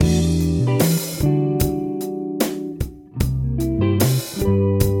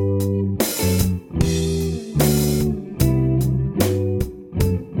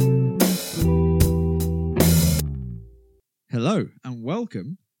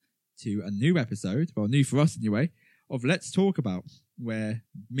to a new episode, well, new for us anyway, of Let's Talk About, where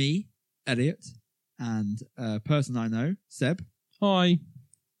me, Elliot, and a person I know, Seb. Hi.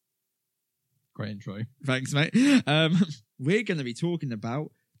 Great intro. Thanks, mate. We're going to be talking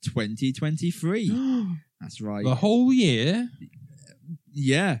about 2023. That's right. The whole year?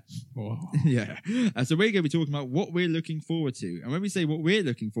 Yeah. Whoa. Yeah. So we're going to be talking about what we're looking forward to. And when we say what we're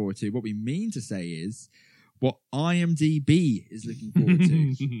looking forward to, what we mean to say is what IMDb is looking forward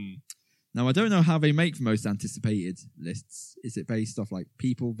to. Now, I don't know how they make the most anticipated lists. Is it based off like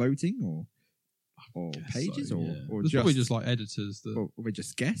people voting or pages so, or There's probably just like editors that... or we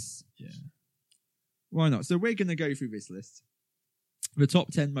just guess? Yeah. Why not? So we're going to go through this list. The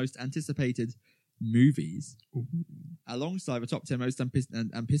top 10 most anticipated movies, alongside the top 10 most anticipated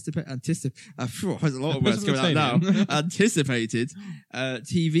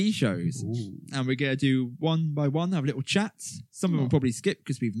TV shows. Ooh. And we're going to do one by one, have little chats. Some of them will probably skip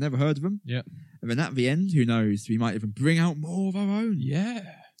because we've never heard of them. Yeah. And then at the end, who knows, we might even bring out more of our own. Yeah.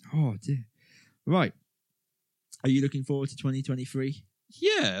 Oh, dear. Right. Are you looking forward to 2023?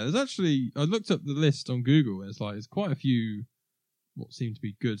 Yeah, there's actually... I looked up the list on Google, and it's like, there's quite a few what seem to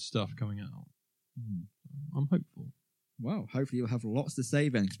be good stuff coming out. I'm hopeful. Well, hopefully you'll have lots to say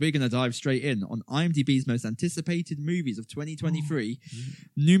then, because we're going to dive straight in on IMDb's most anticipated movies of 2023.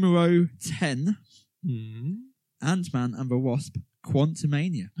 Numero 10, Ant-Man and the Wasp,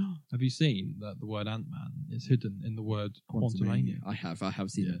 Quantumania. Have you seen that the word Ant-Man is hidden in the word Quantumania? I have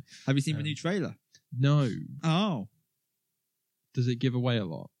seen it. Have you seen the new trailer? No. Oh. Does it give away a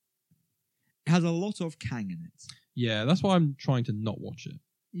lot? It has a lot of Kang in it. Yeah, that's why I'm trying to not watch it.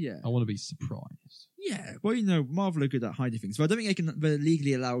 Yeah. I want to be surprised. Yeah. Well, you know, Marvel are good at hiding things. So I don't think they're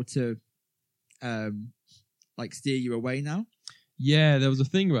legally allowed to steer you away now. Yeah, there was a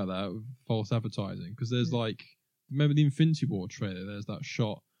thing about that with false advertising, because there's remember the Infinity War trailer? There's that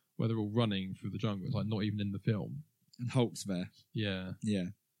shot where they're all running through the jungle. It's like not even in the film. And Hulk's there. Yeah. Yeah.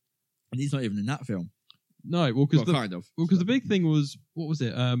 And he's not even in that film. No, well, because kind of. Well, because the big thing was, what was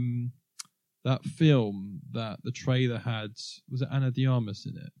it? That film that the trailer had, was it Ana de Armas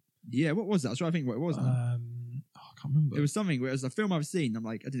in it? Yeah, what was that? I was trying to think what it was now. I can't remember. It was something where it was a film I've seen. I'm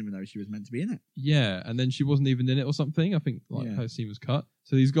like, I didn't even know she was meant to be in it. Yeah, and then she wasn't even in it or something. I think her scene was cut.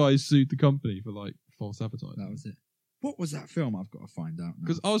 So these guys sued the company for false advertising. That was it. What was that film? I've got to find out now.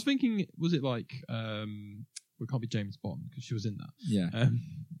 Because I was thinking, was it it can't be James Bond because she was in that. Yeah.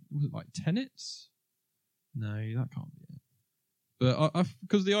 Was it like Tenets? No, that can't be it. But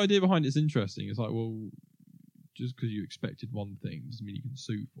because the idea behind it's interesting. It's like, well, just because you expected one thing doesn't mean you can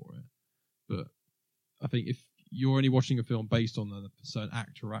sue for it. But I think if you're only watching a film based on a certain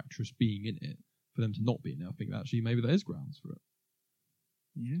actor or actress being in it, for them to not be in it, I think actually maybe there is grounds for it.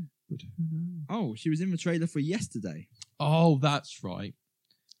 Yeah. But who knows? Oh, she was in the trailer for Yesterday. Oh, that's right.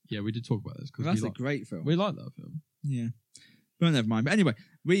 Yeah, we did talk about this. That's a great film. We like that film. Yeah. But never mind. But anyway,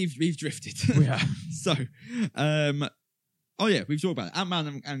 we've drifted. We have. So, we've talked about it.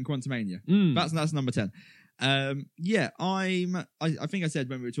 Ant-Man and Quantumania. That's number 10. I think I said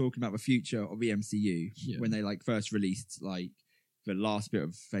when we were talking about the future of the MCU, when they first released the last bit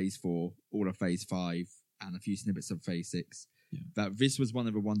of Phase 4, all of Phase 5, and a few snippets of Phase 6, that this was one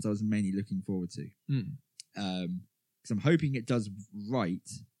of the ones I was mainly looking forward to. Because I'm hoping it does right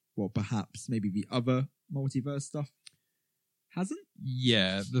what perhaps maybe the other multiverse stuff hasn't.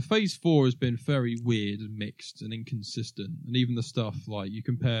 Yeah, the Phase 4 has been very weird and mixed and inconsistent, and even the stuff you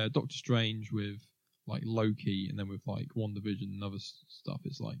compare Doctor Strange with Loki, and then with WandaVision and other stuff,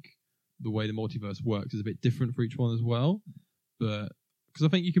 it's the way the multiverse works is a bit different for each one as well. But because I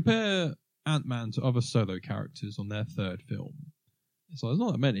think you compare Ant-Man to other solo characters on their third film, it's there's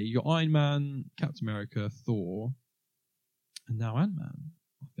not that many. You got Iron Man, Captain America, Thor, and now Ant-Man.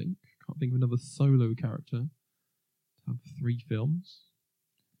 I think can't think of another solo character to have 3 films.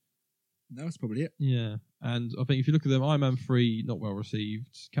 No, that's probably it. Yeah, and I think if you look at them, Iron Man 3 not well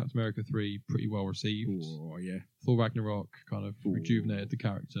received, Captain America 3 pretty well received. Oh yeah. Thor Ragnarok kind of rejuvenated the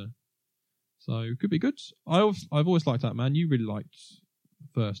character, so it could be good. I've always liked that, man. You really liked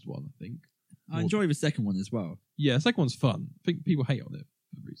the first one, I think. I enjoy the second one as well. Yeah, the second one's fun. I think people hate on it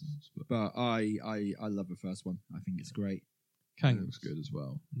for reasons, but I love the first one. I think it's great. Kang looks good as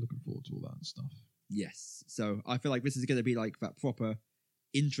well. I'm looking forward to all that stuff. Yes, so I feel like this is going to be that proper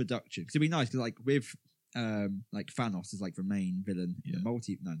introduction, because it'd be nice because with Thanos is the main villain in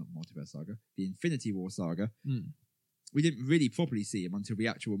the not multiverse saga, the Infinity War saga. We didn't really properly see him until the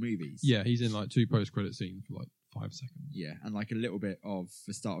actual movies. Yeah, he's in 2 post-credit scenes for 5 seconds. Yeah, and a little bit of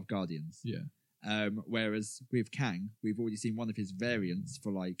the start of Guardians. Yeah, Whereas with Kang, we've already seen one of his variants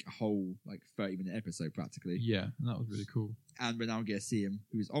for like a whole 30-minute episode practically. Yeah, and that was really cool. And we're now going to see him,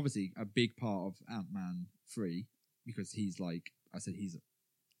 who's obviously a big part of Ant-Man 3, because he's like I said, he's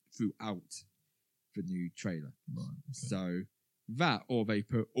throughout the new trailer. Right. Okay. So that, or they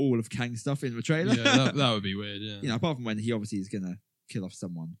put all of Kang's stuff in the trailer. Yeah, that would be weird. Yeah, you know, apart from when he obviously is going to kill off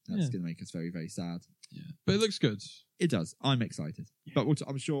someone, that's going to make us very, very sad. Yeah, but it looks good. It does. I'm excited. Yeah. But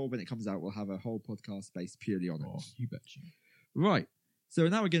I'm sure when it comes out, we'll have a whole podcast based purely on it. You betcha. Right. So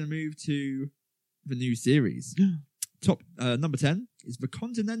now we're going to move to the new series. Top number 10 is The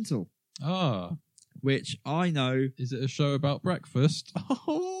Continental. Ah. Which I know. Is it a show about breakfast?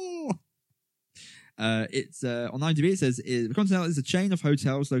 It's on IMDb. It says The Continental is a chain of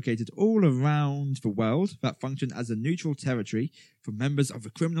hotels located all around the world that function as a neutral territory for members of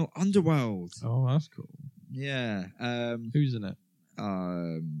the criminal underworld. Oh, that's cool. Yeah. Who's in it?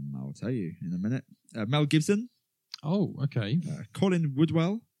 I'll tell you in a minute. Mel Gibson. Oh, okay. Colin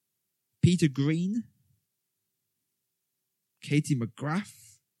Woodwell. Peter Green. Katie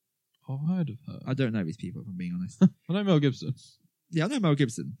McGrath. I've heard of her. I don't know these people, if I'm being honest. I know Mel Gibson. Yeah, I know Mel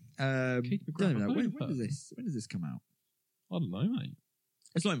Gibson. Katie McGrath. When does this come out? I don't know, mate.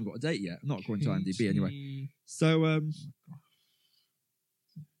 It's not even got a date yet. Not according to IMDb, anyway. So,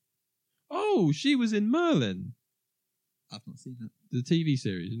 oh, she was in Merlin. I've not seen that. The TV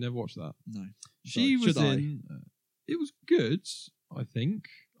series. You never watched that? No. She was in. It was good, I think.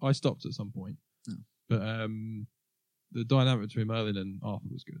 I stopped at some point. Oh. But the dynamic between Merlin and Arthur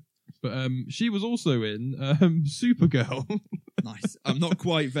was good. But she was also in Supergirl. Nice. I'm not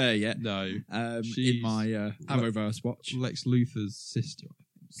quite there yet. No. In my Arrowverse watch. Lex Luthor's sister.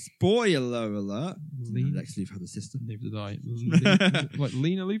 Spoiler alert. Lex Luthor had a sister. Neither did I. Like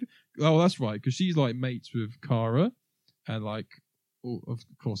Lena Luthor? Oh, that's right, because she's like mates with Kara, and like, of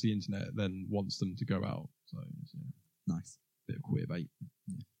course, the internet then wants them to go out. So, yeah. Nice. Bit of queer bait.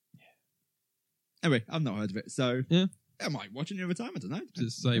 Yeah. Anyway, I've not heard of it, so yeah. I might watch it another time. I don't know.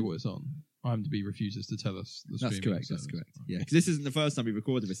 Just say what it's on. IMDb refuses to tell us the streaming. That's correct. Yeah, because this isn't the first time we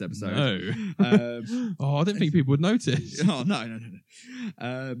recorded this episode. No. I didn't think people would notice. Oh, no.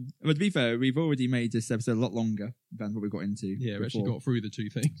 But to be fair, we've already made this episode a lot longer than what we got into. Yeah, we actually got through the two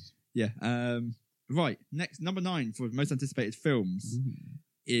things. Yeah. Right. Next, number 9 for most anticipated films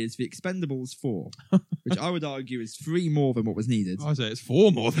is The Expendables 4, which I would argue is 3 more than what was needed. I'd say it's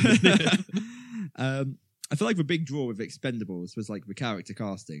 4 more than needed. I feel like the big draw with Expendables was like the character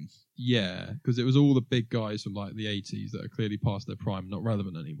casting. Yeah, because it was all the big guys from like the 80s that are clearly past their prime, not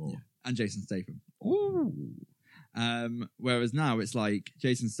relevant anymore. Yeah. And Jason Statham. Ooh. Whereas now it's like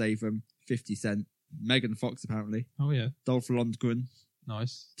Jason Statham, 50 Cent, Megan Fox apparently. Oh yeah. Dolph Lundgren.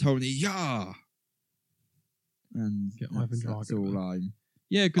 Nice. Tony Jaa. And get Ivan Drago. That's all I'm.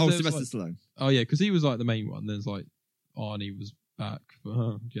 Yeah, because Sylvester Stallone. Oh yeah, because he was like the main one. There's like Arnie was back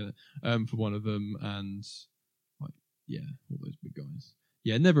for one of them, and like all those big guys.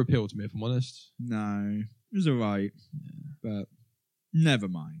 Yeah, it never appealed to me, if I'm honest. No, it was alright, but never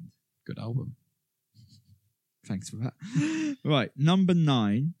mind. Good album. Thanks for that. Right, number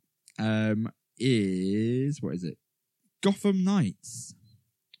 9 is what is it? Gotham Knights.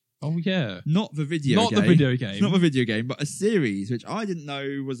 Oh yeah, not the video game. Not the video game. Not the video game, but a series which I didn't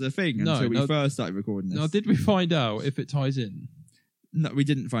know was a thing until we first started recording this. Now, did we find out if it ties in? No, we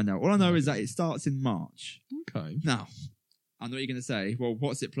didn't find out. All I know is that it starts in March. Okay. Now, I know what you're going to say. Well,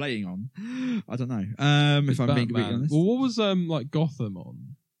 what's it playing on? I don't know. If I'm being completely honest. Well, what was like Gotham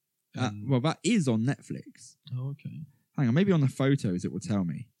on? Well, that is on Netflix. Oh, okay. Hang on, maybe on the photos it will tell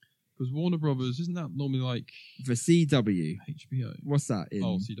me. Because Warner Brothers, isn't that normally like the CW? HBO. What's that in?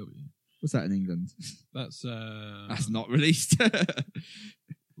 Oh, CW. What's that in England? That's not released.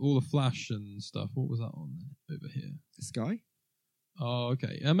 all the Flash and stuff. What was that on over here? Sky. Oh,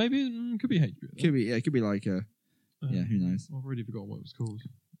 okay. Maybe it could be HBO. Could be. Yeah, it could be like a. Yeah, who knows? I've already forgotten what it was called.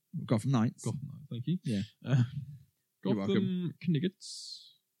 Gotham Knights. Gotham Knights. Thank you. Yeah. Gotham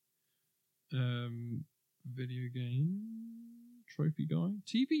Knights. Video game. Trophy guy.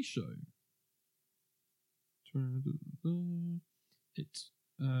 TV show. It's.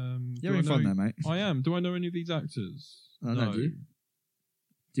 You're having fun there, mate. I am. Do I know any of these actors? No.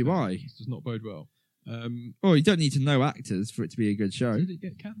 Do I? This does not bode well. Oh, you don't need to know actors for it to be a good show. Did it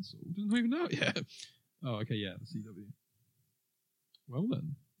get cancelled? Doesn't even know it yet. Oh, okay, yeah, the CW. Well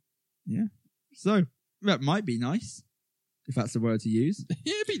then. Yeah. So, that might be nice, if that's the word to use.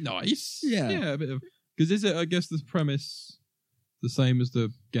 Yeah, it'd be nice. Yeah. Yeah, a bit of... Because is it, I guess, the premise the same as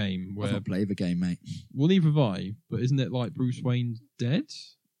the game? Where I've not played the game, mate. Well, neither have I, but isn't it like Bruce Wayne's dead?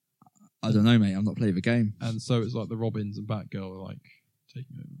 I don't know, mate. I've not played the game. And so it's like the Robins and Batgirl are like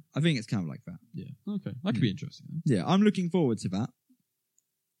taking over. I think it's kind of like that. Yeah. Okay. That could be interesting. Then. Yeah, I'm looking forward to that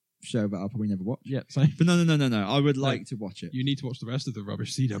show that I'll probably never watch. Yeah, same. But no. I would like to watch it. You need to watch the rest of the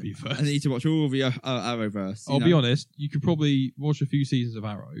rubbish CW first. I need to watch all the Arrowverse. I'll be honest, you could probably watch a few seasons of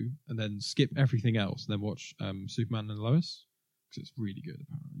Arrow and then skip everything else and then watch Superman and Lois because it's really good,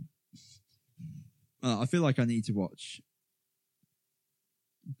 apparently. I feel like I need to watch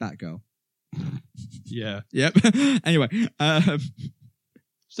Batgirl. Yeah. Yep. Anyway, just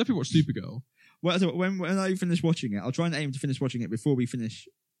definitely watch Supergirl. Well, so when I finish watching it, I'll try and aim to finish watching it before we finish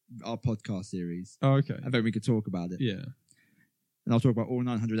our podcast series. Oh, okay. And then we could talk about it. Yeah. And I'll talk about all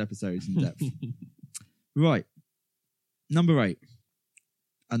 900 episodes in depth. Right. Number 8.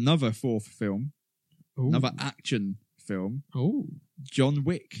 Another fourth film. Ooh. Another action film. Oh. John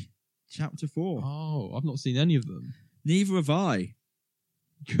Wick, Chapter 4. Oh, I've not seen any of them. Neither have I.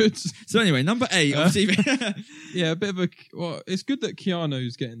 Good. So anyway, number 8, obviously. Yeah, a bit of a... Well, it's good that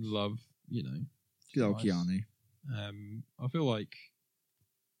Keanu's getting love, you know. Good old Nice. Keanu. I feel like...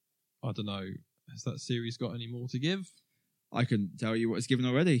 I don't know. Has that series got any more to give? I couldn't tell you what it's given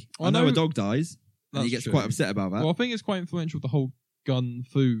already. I I know know- a dog dies, and he That's gets true. quite upset about that. Well, I think it's quite influential with the whole gun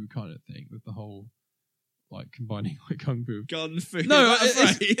fu kind of thing, with the whole like combining like kung fu. Gun food. No,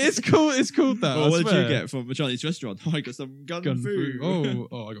 it's called that. Well, I what did swear. you get from a Chinese restaurant? Oh, I got some gun food.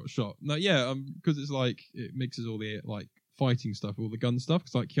 Oh, I got shot. No, yeah, because it's like it mixes all the like fighting stuff, all the gun stuff.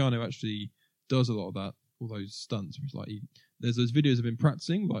 Because like Keanu actually does a lot of that, all those stunts. Which like there's those videos of him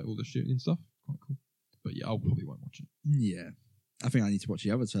practicing, like all the shooting and stuff. Quite cool. But yeah, I'll probably won't watch it. Yeah. I think I need to watch the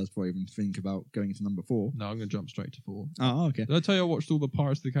others first before I even think about going into number 4. No, I'm going to jump straight to 4. Oh, okay. Did I tell you I watched all the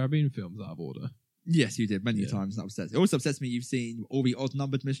Pirates of the Caribbean films out of order? Yes, you did many Yeah. times. That upsets. It also upsets me you've seen all the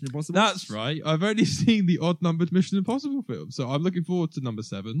odd-numbered Mission Impossible. That's right. I've only seen the odd-numbered Mission Impossible films, so I'm looking forward to number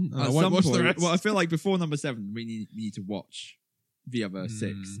 7. And I At won't some watch point, the rest. well, I feel like before number 7, we need to watch the other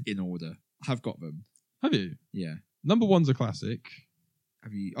 6 Hmm. in order. I've got them. Have you? Yeah. Number 1's a classic.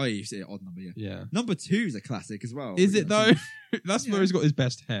 Have you? Oh, yeah, you've seen it odd number. Yeah. Yeah. Number 2 is a classic as well. Is it though? That's Yeah. where he's got his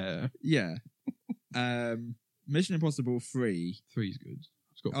best hair. Yeah. Mission Impossible 3. 3's good.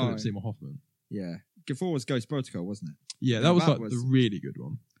 It's got Oh, Philip Seymour Hoffman. Yeah. 4 was Ghost Protocol, wasn't it? Yeah, that was that like was- the really good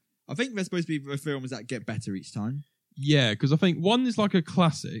one. I think they're supposed to be the films that get better each time. Yeah, because I think 1 is like a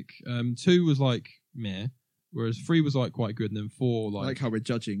classic. 2 was like meh, whereas 3 was like quite good, and then 4 I like how we're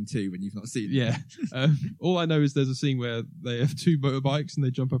judging 2 when you've not seen it. yeah. All I know is there's a scene where they have 2 motorbikes and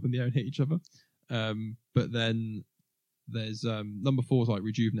they jump up in the air and hit each other. But then there's number 4 is like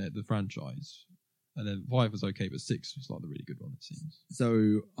rejuvenated the franchise, and then 5 was okay, but 6 was like the really good one. It seems.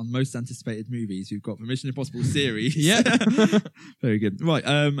 So on most anticipated movies, we've got the Mission Impossible series. Yeah. Very good. Right.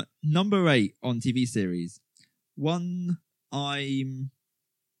 Number 8 on TV series. One I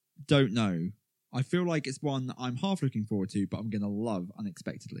don't know. I feel like it's one I'm half looking forward to, but I'm going to love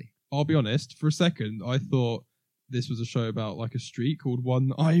unexpectedly. I'll be honest. For a second, I thought this was a show about like a street called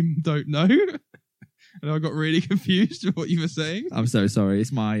One I Don't Know, and I got really confused with what you were saying. I'm so sorry.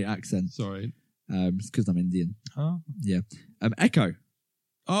 It's my accent. Sorry. It's because I'm Indian. Huh? Yeah. Echo.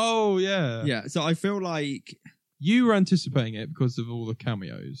 Oh yeah. Yeah. So I feel like, You were anticipating it because of all the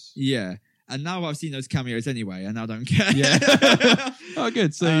cameos. yeah. And now I've seen those cameos anyway, and I don't care. Yeah. Oh,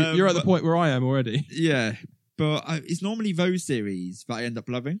 good. So you're at the but- point where I am already. Yeah. But it's normally those series that I end up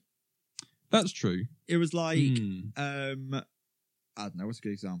loving. That's true. It was like, Hmm. I don't know, what's a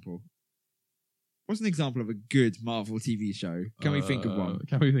good example? What's an example of a good Marvel TV show? Can we think of one?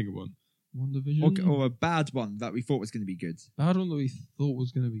 Can we think of one? One Division? Or a bad one that we thought was going to be good? Bad one that we thought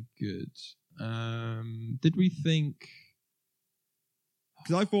was going to be good. Did we think...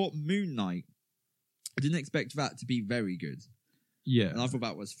 Because I thought Moon Knight, I didn't expect that to be very good. Yeah. And I thought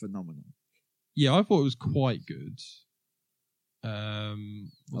that was phenomenal. Yeah, I thought it was quite good. I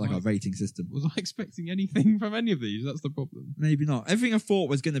like our rating system. Was I expecting anything from any of these? That's the problem. Maybe not. Everything I thought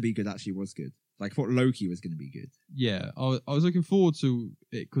was going to be good actually was good. Like I thought Loki was going to be good. Yeah, I was looking forward to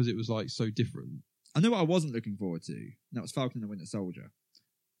it because it was like so different. I know what I wasn't looking forward to. And that was Falcon and the Winter Soldier.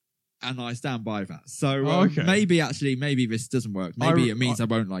 And I stand by that. So Okay. maybe this doesn't work. Maybe it means I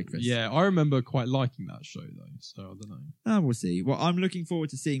won't like this. Yeah, I remember quite liking that show though, so I don't know. We'll see. Well, I'm looking forward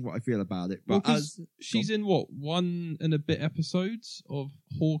to seeing what I feel about it. Well, But 'cause she's in what 1 and a bit episodes of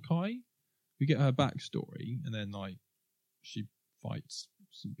Hawkeye. We get her backstory, and then like she fights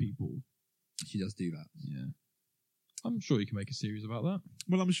some people. she does do that. Yeah, I'm sure you can make a series about that.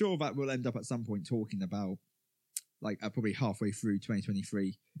 Well, I'm sure that we'll end up at some point talking about, like, probably halfway through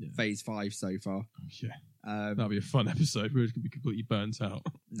 2023, phase 5 so far. Yeah, Um, that'll be a fun episode. We're going to be completely burnt out.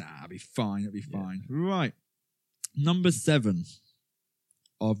 Nah, it'll be fine. It'll be fine. Right. Number 7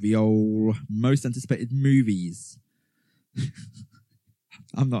 of the old most anticipated movies.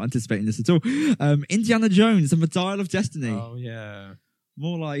 I'm not anticipating this at all. Indiana Jones and the Dial of Destiny. Oh, yeah.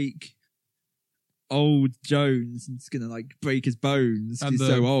 More like old Jones and it's going to like break his bones. And he's the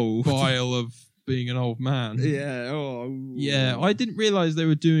so old. Vial of being an old man. Yeah. Oh. Yeah, I didn't realise they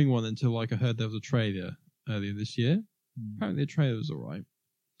were doing one until like I heard there was a trailer earlier this year. Apparently the trailer was alright.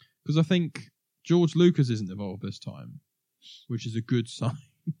 Because I think George Lucas isn't involved this time, which is a good sign.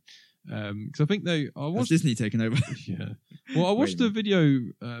 Because I think I watched Has Disney taken over. Yeah. Well, I watched a video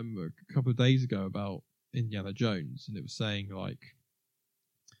a couple of days ago about Indiana Jones, and it was saying like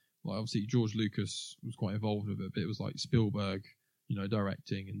obviously George Lucas was quite involved with it, but it was like Spielberg,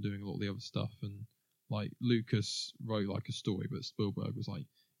 directing and doing a lot of the other stuff, and like Lucas wrote like a story, but Spielberg was like,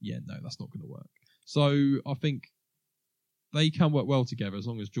 yeah, no, that's not going to work. So I think they can work well together as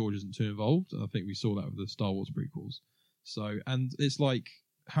long as George isn't too involved, and I think we saw that with the Star Wars prequels. So, and it's like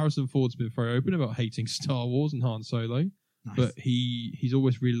Harrison Ford's been very open about hating Star Wars and Han Solo, nice. But he's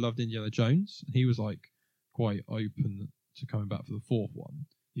always really loved Indiana Jones, and he was like quite open to coming back for the fourth one,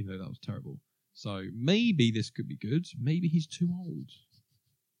 even though that was terrible. So maybe this could be good. Maybe he's too old.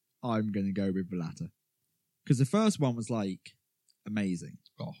 I'm going to go with the latter. Because the first one was like amazing.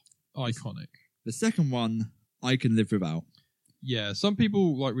 Oh, iconic. The second one I can live without. Yeah, some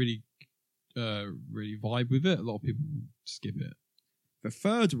people like really vibe with it. A lot of people skip it. The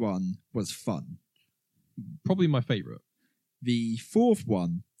third one was fun. Probably my favourite. The fourth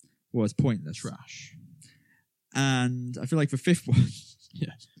one was pointless. Trash. And I feel like the fifth one...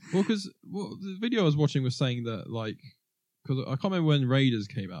 Yeah. Well, because the video I was watching was saying that, like... Because I can't remember when Raiders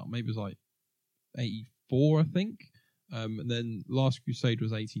came out. Maybe it was like 84, I think. And then Last Crusade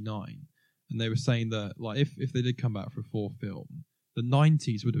was 89. And they were saying that, like, if they did come back for a fourth film, the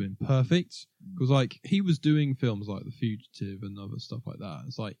 90s would have been perfect. Because, like, he was doing films like The Fugitive and other stuff like that.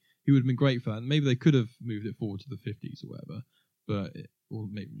 It's like, he would have been great for that. And maybe they could have moved it forward to the 50s or whatever. But, or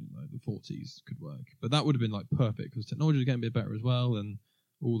maybe like, the 40s could work. But that would have been, like, perfect. Because technology is getting a bit better as well. And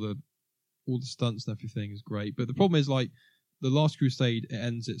all the stunts and everything is great. But the problem is, like, The Last Crusade, it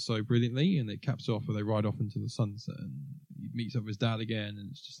ends it so brilliantly. And it caps off where they ride off into the sunset. And he meets up with his dad again. And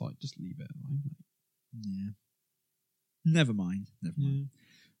it's just like, just leave it. Yeah. Never mind.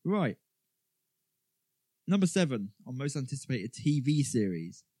 Right. Number 7 on most anticipated TV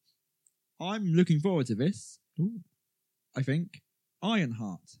series. I'm looking forward to this. Ooh. I think.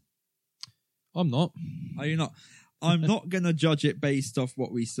 Ironheart. I'm not. Are you not? I'm not going to judge it based off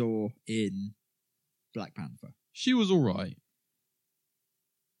what we saw in Black Panther. She was alright.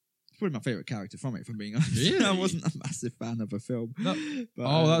 It's probably my favourite character from it, if I'm being honest. Really? I wasn't a massive fan of the film. No.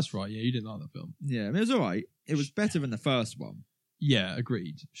 But, that's right. Yeah, you didn't like that film. Yeah, I mean, it was alright. It was better than the first one. Yeah,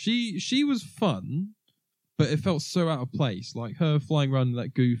 agreed. She was fun, but it felt so out of place. Like her flying around in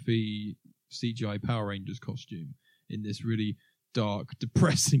that goofy CGI Power Rangers costume in this really dark,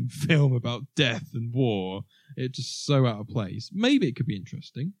 depressing film about death and war. It's just so out of place. Maybe it could be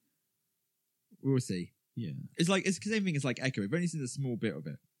interesting. We'll see. Yeah, it's the same thing as like Echo. We've only seen a small bit of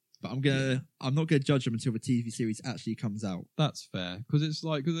it, but I'm not gonna judge them until the TV series actually comes out. That's fair because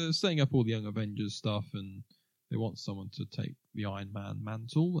they're setting up all the Young Avengers stuff and they want someone to take the Iron Man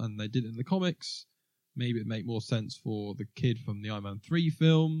mantle, and they did it in the comics. Maybe it'd make more sense for the kid from the Iron Man 3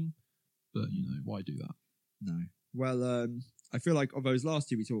 film, but why do that? No. Well, I feel like of those last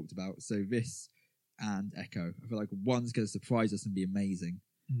two we talked about, so this and Echo, I feel like one's gonna surprise us and be amazing.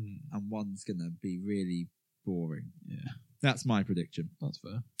 And one's going to be really boring. Yeah. That's my prediction. That's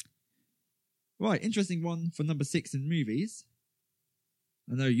fair. Right, interesting one for number 6 in movies.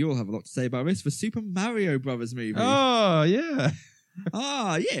 I know you'll have a lot to say about this. The Super Mario Brothers movie. Oh, yeah.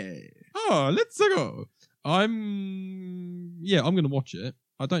 Yeah. Oh, let's go. I'm going to watch it.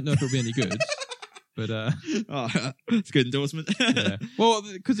 I don't know if it'll be any good. But it's a good endorsement. Yeah. Well,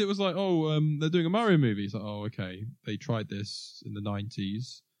 because it was like, they're doing a Mario movie. It's like, okay, they tried this in the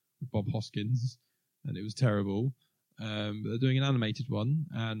 90s with Bob Hoskins, and it was terrible. But they're doing an animated one,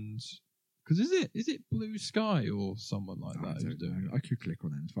 and because is it Blue Sky or someone like that who's doing it? I could click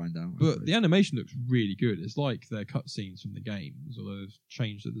on it and find out. But the animation looks really good. It's like their cutscenes from the games, although they've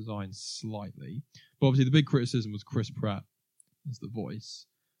changed the design slightly. But obviously, the big criticism was Chris Pratt as the voice.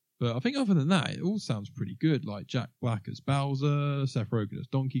 But I think other than that, it all sounds pretty good. Like Jack Black as Bowser, Seth Rogen as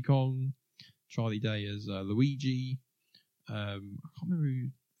Donkey Kong, Charlie Day as Luigi. I can't remember who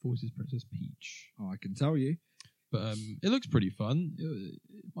voices Princess Peach. Oh, I can tell you. But it looks pretty fun.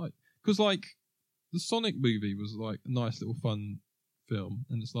 Because like the Sonic movie was like a nice little fun film,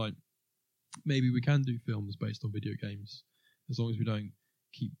 and it's like maybe we can do films based on video games as long as we don't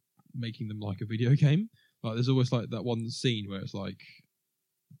keep making them like a video game. Like there's always like that one scene where it's like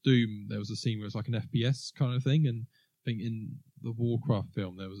Doom, there was a scene where it's like an FPS kind of thing, and think in the Warcraft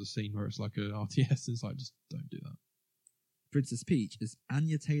film there was a scene where it's like a RTS, and it's like, just don't do that. Princess Peach is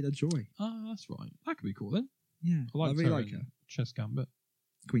Anya Taylor-Joy. Ah, that's right. That could be cool then. Yeah, I really like her. Chess Gambit.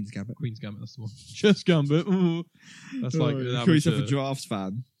 Queen's Gambit. That's the one. Chess Gambit. Ooh. That's like an average, a drafts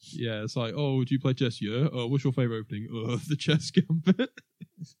fan. Yeah, it's like, oh, do you play chess? Yeah. Oh, what's your favourite opening? The Chess Gambit.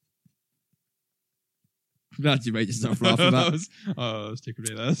 Glad you made yourself laugh about. That's tickled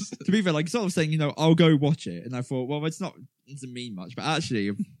me. To be fair, like sort of saying, I'll go watch it, and I thought, well, it doesn't mean much, but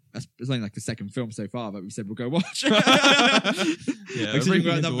actually, it's only like the second film so far that we said we'll go watch. Yeah,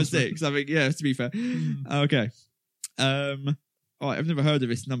 we're at number 6. I think, yeah, to be fair. Okay. All right, I've never heard of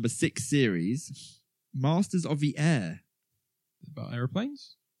this number 6 series, Masters of the Air. About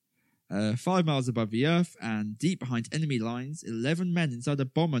aeroplanes? 5 miles above the Earth and deep behind enemy lines, 11 men inside a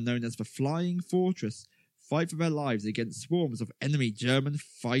bomber known as the Flying Fortress fight for their lives against swarms of enemy German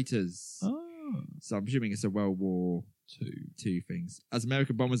fighters. Oh. So I'm assuming it's a World War II things. As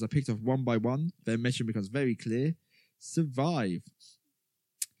American bombers are picked off one by one, their mission becomes very clear: survive.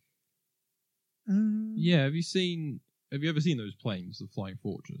 Yeah, have you ever seen those planes, the Flying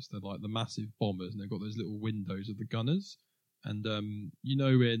Fortress? They're like the massive bombers, and they've got those little windows of the gunners. And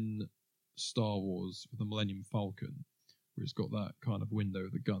in Star Wars with the Millennium Falcon, where it's got that kind of window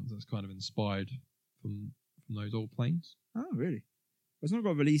of the guns, that's kind of inspired from those old planes. Oh, really? It's not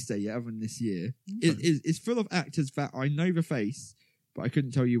got a release date yet, other than this year. Okay. It's full of actors that I know the face, but I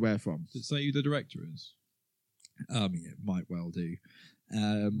couldn't tell you where from. Does it say who the director is? It might well do.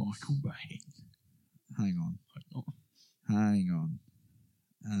 Michael Bay. Hang on.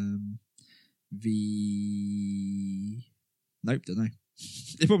 Nope, don't know.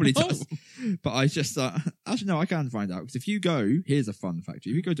 It probably does. But I just actually no, I can find out, because if you go, here's a fun fact: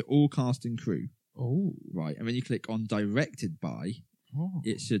 if you go to all cast and crew, right, and then you click on directed by,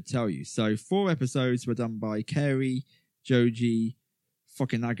 it should tell you. So 4 episodes were done by Cary Joji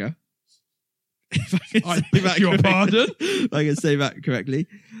Fukunaga. I beg your pardon. If I can say that correctly.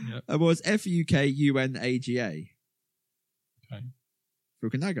 Yep. It was Fukunaga. Okay.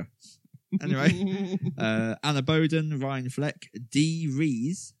 Fukunaga. Anyway, Anna Boden, Ryan Fleck, Dee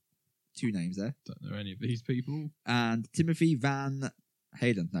Rees, 2 names there. Don't know any of these people. And Timothy Van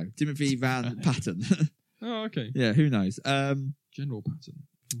Patten. Oh, okay. Yeah, who knows? General Patton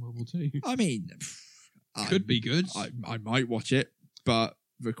from World War II. I mean, could be good. I might watch it, but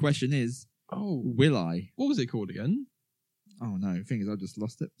the question is, will I? What was it called again? Oh no, the thing is, I just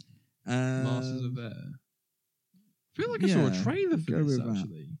lost it. Masters of Air. I feel like I saw a trailer for this,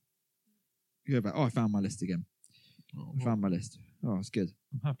 actually. Go back. I found my list again. I found my list. Oh, it's good.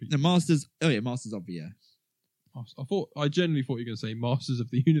 I'm happy. The Masters. Oh yeah, Masters of the Air. I genuinely thought you were going to say Masters of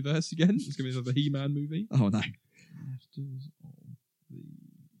the Universe again. It's going to be another He-Man movie. Oh no. Masters of the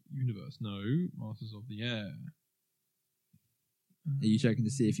Universe. No, Masters of the Air. Are you checking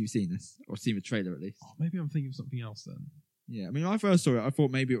to see if you've seen this or seen the trailer at least? Oh, maybe I'm thinking of something else then. Yeah, I mean, when I first saw it, I thought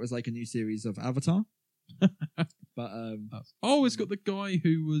maybe it was like a new series of Avatar. But it's got the guy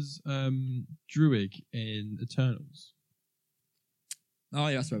who was Druig in Eternals. Oh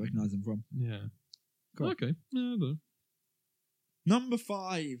yeah, that's where I recognise him from. Yeah. Cool. Okay. Yeah, Number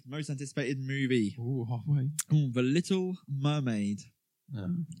 5, most anticipated movie. Oh, halfway. The Little Mermaid.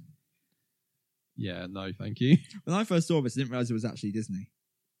 Yeah, no, thank you. When I first saw this, I didn't realise it was actually Disney.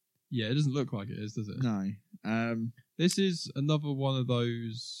 Yeah, it doesn't look like it is, does it? No. This is another one of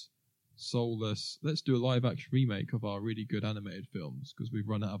those soulless, let's do a live action remake of our really good animated films because we've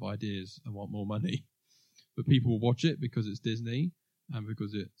run out of ideas and want more money. But people will watch it because it's Disney and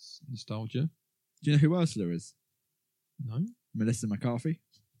because it's nostalgia. Do you know who Ursula is? No. Melissa McCarthy.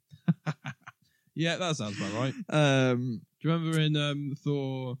 Yeah, that sounds about right. Do you remember in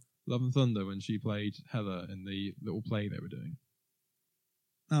Thor Love and Thunder when she played Hela in the little play they were doing?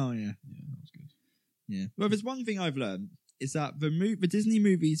 Oh, yeah. Yeah, that was good. Yeah. Well, there's one thing I've learned is that the Disney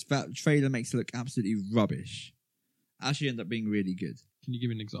movies that trailer makes look absolutely rubbish actually end up being really good. Can you give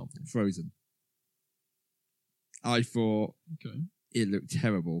me an example? Frozen. I thought okay. It looked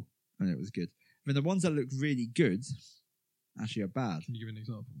terrible and it was good. But the ones that look really good actually are bad. Can you give me an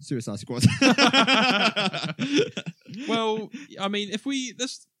example? Suicide Squad. Well, I mean, if we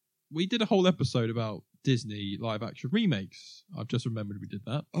did a whole episode about Disney live action remakes. I've just remembered we did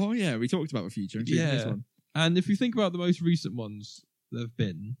that. Oh yeah, we talked about the future, including this one. And if you think about the most recent ones that have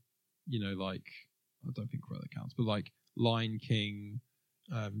been, like, I don't think Cruella counts, but like Lion King,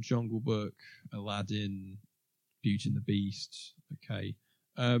 Jungle Book, Aladdin, Beauty and the Beast. Okay.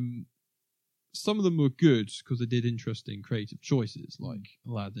 Some of them were good because they did interesting creative choices, like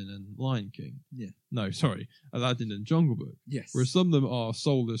Aladdin and Lion King. Yeah. No, sorry, Aladdin and Jungle Book. Yes. Whereas some of them are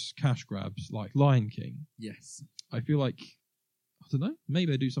soulless cash grabs, like Lion King. Yes. I feel like, I don't know,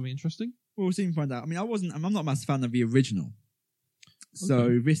 maybe they do something interesting. We'll soon find out. I mean, I'm not a massive fan of the original.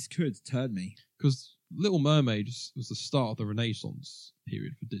 So this could turn me. Because Little Mermaid was the start of the Renaissance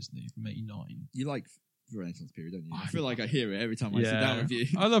period for Disney from 89. You like the Renaissance period, don't you? I feel like I hear it every time I sit down with you.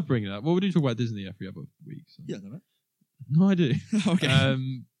 I love bringing it up. Well, we do talk about Disney every other week. So. Yeah, no, no, I do. Okay.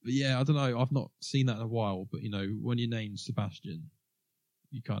 But yeah, I don't know. I've not seen that in a while. But, when your name's Sebastian,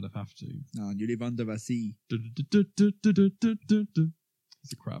 you kind of have to. No, and you live under the sea. It's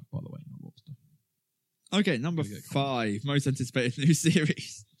a crab, by the way, not lobster. Okay, number 5. Most anticipated new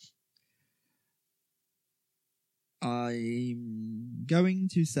series. I'm going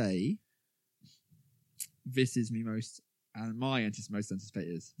to say this is my most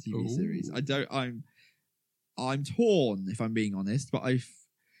anticipated TV series. I'm torn, if I'm being honest, but I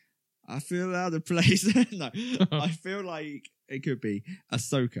feel out of place. No, I feel like it could be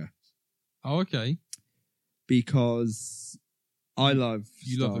Ahsoka. Oh, okay. Because I love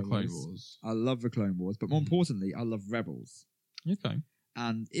Star love the Clone Wars. I love the Clone Wars, but more importantly, I love Rebels. Okay.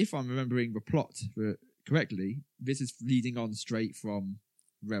 And if I'm remembering the plot correctly, this is leading on straight from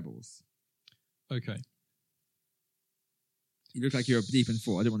Rebels. Okay. You look like you're deep in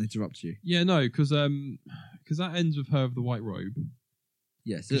thought. I didn't want to interrupt you. Yeah, no, because that ends with her with the white robe.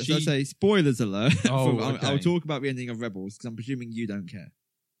 Yes, so I'll say spoilers alert. Oh, okay. I'll talk about the ending of Rebels because I'm presuming you don't care.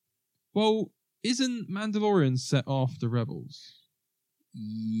 Well, isn't Mandalorian set after Rebels?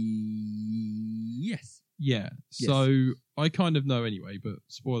 Yes. Yeah, so I kind of know anyway, but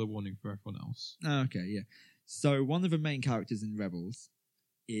spoiler warning for everyone else. Okay, yeah. So one of the main characters in Rebels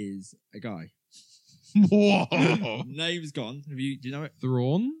is a guy. Whoa! Name's gone. Do you know it?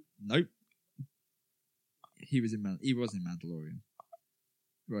 Thrawn? Nope. He was in Mandalorian.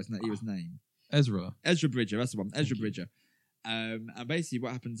 He was named Ezra Bridger. That's the one. Ezra Bridger. And basically,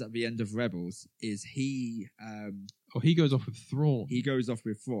 what happens at the end of Rebels is he goes off with Thrawn. He goes off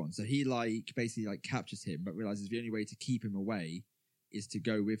with Thrawn. So he basically captures him, but realizes the only way to keep him away is to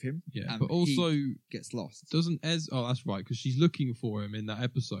go with him. Yeah, but also he gets lost. Doesn't Oh, that's right, because she's looking for him in that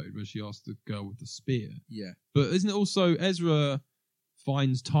episode where she asks the girl with the spear. Yeah, but isn't it also Ezra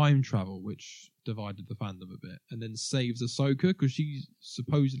finds time travel, which divided the fandom a bit, and then saves Ahsoka because she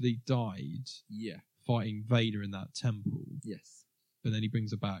supposedly died. Yeah. Fighting Vader in that temple. Yes. And then he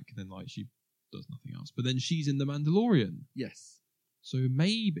brings her back, and then she does nothing else. But then she's in The Mandalorian. Yes. So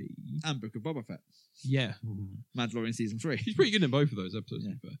maybe. And Book of Boba Fett. Yeah. Mandalorian season 3. She's pretty good in both of those episodes,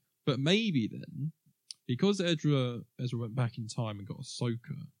 to be fair. But maybe then, because Ezra went back in time and got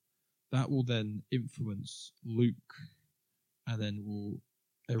Ahsoka, that will then influence Luke, and then will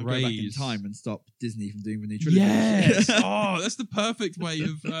erase. Go back in time and stop Disney from doing the new trilogy. Yes! Oh, that's the perfect way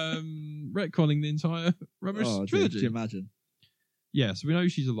of retconning the entire Rebels trilogy. Can you imagine? Yeah, so we know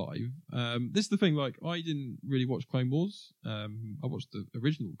she's alive. This is the thing, I didn't really watch Clone Wars. I watched the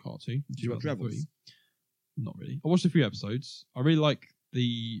original cartoon. Did you watch Rebels? Not really. I watched a few episodes. I really like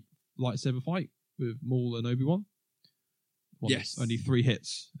the lightsaber fight with Maul and Obi-Wan. Yes. Only 3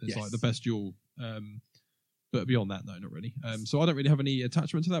 hits. It's the best duel. But beyond that, no, not really. So I don't really have any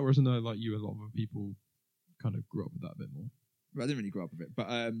attachment to that, whereas I know, you, a lot of other people kind of grew up with that a bit more. Well, I didn't really grow up with it, but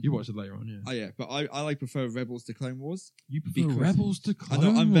you watched it later on, yeah. Oh yeah, but I prefer Rebels to Clone Wars. You prefer Rebels to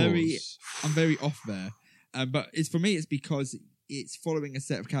Clone Wars? I'm very off there, but for me it's because it's following a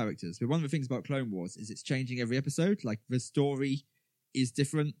set of characters. But one of the things about Clone Wars is it's changing every episode. The story is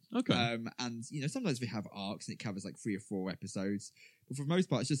different. Okay. And sometimes we have arcs and it covers 3 or 4 episodes, but for the most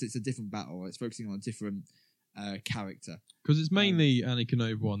part it's a different battle. It's focusing on a different character. Because it's mainly Anakin,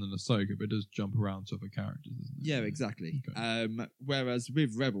 Obi-Wan and Ahsoka, but it does jump around to other characters, doesn't it? Yeah, exactly. Okay. Whereas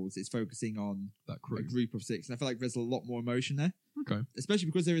with Rebels, it's focusing on that crew. A group of 6, and I feel like there's a lot more emotion there. Okay. Especially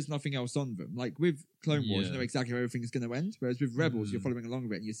because there is nothing else on them. With Clone Wars, you know exactly how everything's going to end, whereas with Rebels, you're following along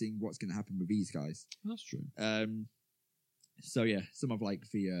with it and you're seeing what's going to happen with these guys. That's true. So yeah, some of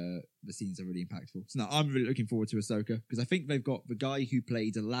the scenes are really impactful. So now I'm really looking forward to Ahsoka because I think they've got the guy who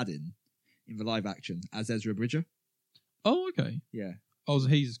played Aladdin in the live action as Ezra Bridger. Oh, okay. Yeah. Oh, so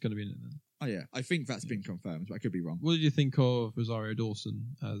he's going to be in it then? Oh, yeah. I think that's been confirmed, but I could be wrong. What did you think of Rosario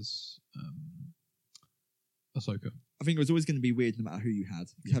Dawson as Ahsoka? I think it was always going to be weird no matter who you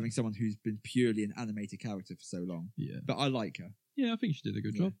had, having someone who's been purely an animated character for so long. Yeah. But I like her. Yeah, I think she did a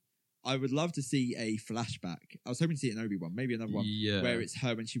good job. I would love to see a flashback. I was hoping to see it in Obi-Wan, maybe another one, where it's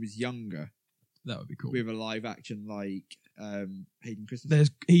her when she was younger. That would be cool. With a live action Hayden Christensen.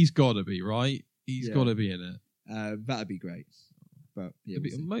 He's got to be, right? He's got to be in it. That'd be great. But yeah,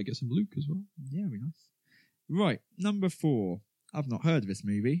 might get some Luke as well. Yeah, it'd be nice. Right, number 4. I've not heard of this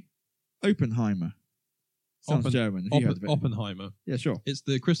movie. Oppenheimer. Sounds German. Have you heard of it? Oppenheimer. Yeah, sure. It's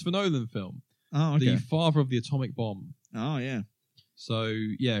the Christopher Nolan film. Oh, okay. The father of the atomic bomb. Oh, yeah. So,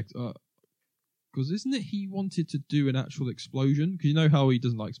 yeah, because isn't it he wanted to do an actual explosion? Because you know how he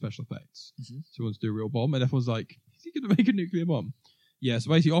doesn't like special effects. Mm-hmm. So he wants to do a real bomb, and everyone's like, is he going to make a nuclear bomb? Yeah, so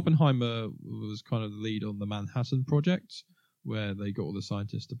basically Oppenheimer was kind of the lead on the Manhattan Project, where they got all the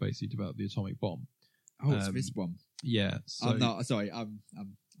scientists to basically develop the atomic bomb. Oh, it's this one. Yeah. So, I'm not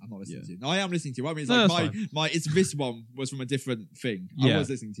not listening to you. No, I am listening to you. I mean, it's No, like my it's this one was from a different thing. Yeah. I was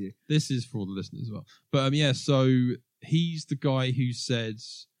listening to you. This is for all the listeners as well. But yeah, so he's the guy who said,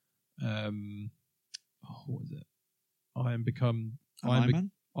 what is it? I am become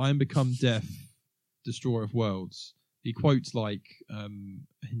death, destroyer of worlds. He quotes like a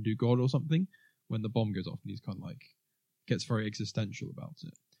Hindu god or something when the bomb goes off, and he's kind of like gets very existential about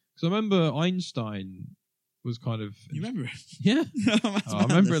it. Because I remember Einstein was kind of... You remember it? Yeah. I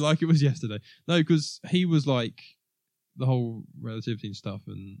remember it like it was yesterday. No, because he was like the whole relativity and stuff,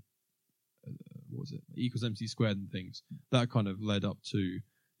 and what was it? E equals MC squared and things. That kind of led up to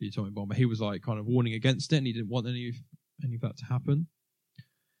the atomic bomb. But he was like kind of warning against it, and he didn't want any of that to happen.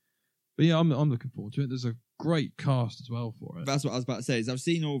 But yeah, I'm looking forward to it. There's a great cast as well for it. That's what I was about to say. Is I've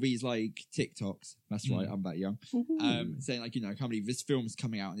seen all these like TikToks. That's right. I'm that young. Saying like, I can't believe this film's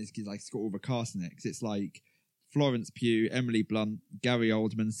coming out and it's like it's got all the cast in it, because it's like Florence Pugh, Emily Blunt, Gary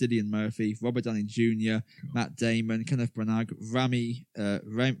Oldman, Cillian Murphy, Robert Downey Jr., Matt Damon, Kenneth Branagh, Rami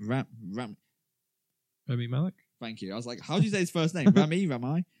Malek. Thank you. I was like, how do you say his first name? Rami,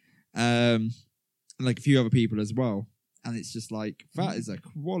 and like a few other people as well. And it's just like, that is a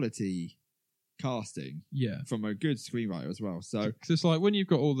quality casting, from a good screenwriter as well. So it's like when you've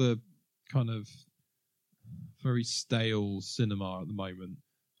got all the kind of very stale cinema at the moment,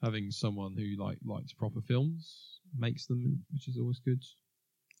 having someone who likes proper films makes them, which is always good.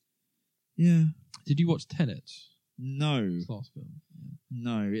 Yeah. Did you watch Tenet? No. His last film.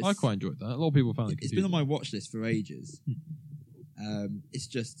 No. I quite enjoyed that. A lot of people found it's been on my watch list for ages. It's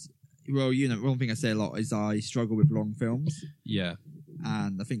just, well, one thing I say a lot is I struggle with long films. Yeah.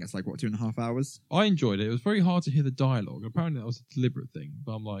 And I think that's like, 2.5 hours? I enjoyed it. It was very hard to hear the dialogue. Apparently that was a deliberate thing,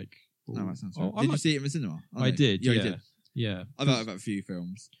 but I'm like... Oh, that sounds right. Did you see it in the cinema? I did, yeah. You did. Yeah. I've had a few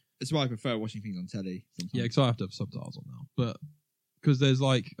films. That's why I prefer watching things on telly sometimes. Yeah, because I have to have subtitles on now. But because there's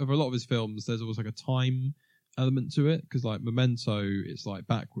like, over a lot of his films, there's always like a time element to it. Because like Memento, it's like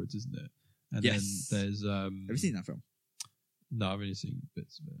backwards, isn't it? And yes. Then there's... Have you seen that film? No, I've only seen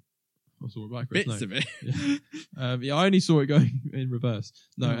bits of it. I saw it backwards. Bits of it? Yeah. I only saw it going in reverse.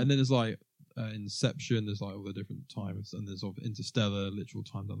 No, and then there's like Inception, there's like all the different times, and there's Interstellar, literal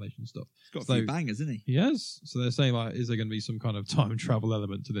time dilation stuff. He's got a few bangers, isn't he? He has. So they're saying like, is there going to be some kind of time travel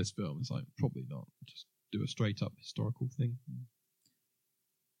element to this film? It's like, probably not. Just do a straight up historical thing.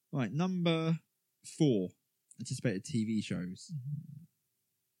 Right, number 4, anticipated TV shows.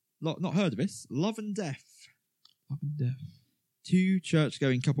 Not heard of this. Love and Death. Love and Death. 2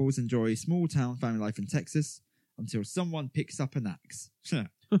 church-going couples enjoy small-town family life in Texas until someone picks up an axe.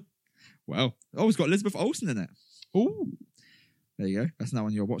 Well, it's got Elizabeth Olsen in it. Oh, there you go. That's now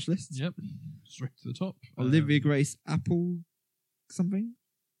on your watch list. Yep, straight to the top. Olivia Grace Apple something.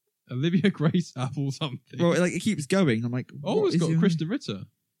 Olivia Grace Apple something. Well, like it keeps going. I'm like, it's got Kristen Ritter.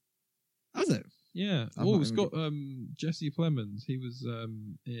 Has it? Yeah. It's got Jesse Plemons. He was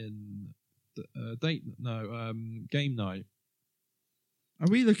in Game Night. Are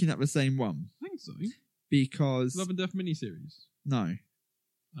we looking at the same one? I think so. Because Love and Death miniseries. No.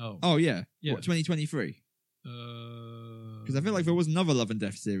 Oh yeah. What, 2023? Because I feel like there was another Love and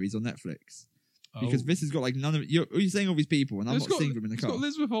Death series on Netflix. Because this has got like none of... You're saying all these people and I'm not seeing them in the car. It's got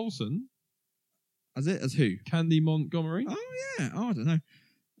Elizabeth Olsen. Has it? As who? Candy Montgomery. Oh, yeah. Oh, I don't know.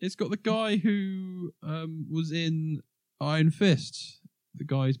 It's got the guy who was in Iron Fist. The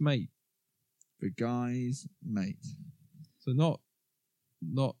guy's mate. The guy's mate. So not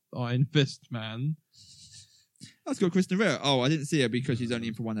Iron Fist man. That's got Kristen Ritter. Oh, I didn't see her because she's only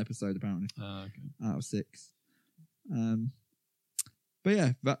in for 1 episode apparently. Okay. Out of 6. But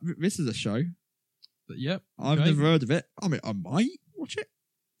yeah, this is a show. But yep. I've never heard of it. I mean, I might watch it.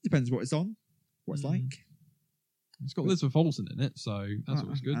 Depends what it's on. What it's like. It's got Elizabeth Olsen in it, so that's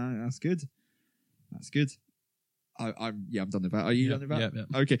always good. That's good. That's good. I'm done with that. Are you done with that?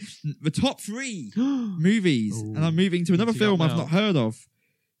 Yeah. Okay. The top 3 movies. Ooh. And I'm moving to another film I've not heard of.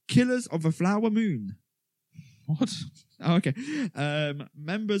 Killers of the Flower Moon. What? Oh, okay.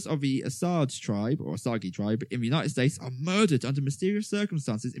 Members of the Asad tribe, or Asagi tribe, in the United States are murdered under mysterious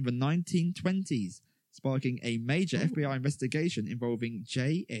circumstances in the 1920s, sparking a major FBI investigation involving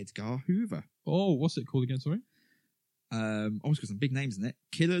J. Edgar Hoover. Oh, what's it called again, sorry? It's got some big names in it.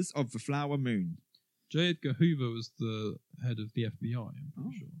 Killers of the Flower Moon. J. Edgar Hoover was the head of the FBI, I'm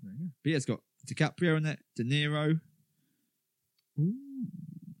pretty sure. There you go. But yeah, it's got DiCaprio in it, De Niro, Ooh.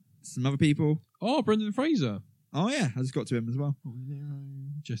 some other people. Oh, Brendan Fraser. Oh yeah, I just got to him as well.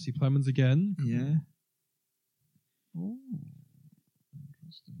 Jesse Plemons again. Yeah. Oh,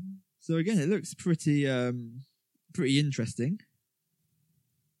 interesting. So again, it looks pretty interesting.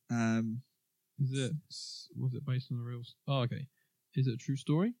 Was it based on a real? Oh, okay. Is it a true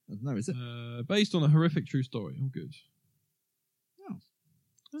story? I don't know, is it? Based on a horrific true story. Oh, good. Oh,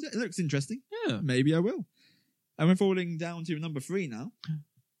 it looks interesting. Yeah. Maybe I will. And we're falling down to number 3 now.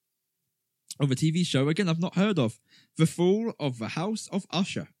 Of a TV show, again, I've not heard of. The Fall of the House of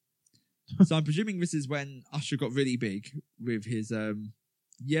Usher. So I'm presuming this is when Usher got really big with his,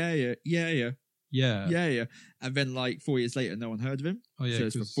 yeah. And then, like, 4 years later, no one heard of him. Oh, yeah. So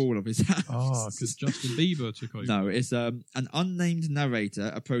it's the fall of his house. Oh, because Justin Bieber took over. No, it's an unnamed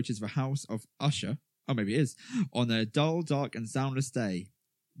narrator approaches the house of Usher, oh, maybe it is, on a dull, dark, and soundless day.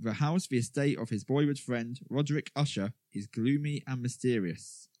 The house, the estate of his boyhood friend, Roderick Usher, is gloomy and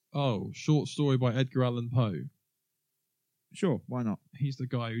mysterious. Oh, short story by Edgar Allan Poe. Sure, why not? He's the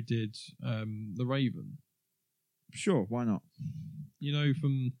guy who did The Raven. Sure, why not? You know,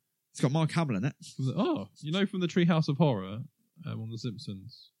 from... It's got Mark Hamill in it. From the Treehouse of Horror on The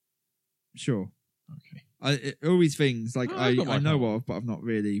Simpsons. Sure. Okay. Always things like I know Hamill. of, but I've not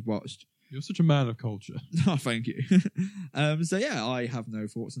really watched. You're such a man of culture. Oh, thank you. So yeah, I have no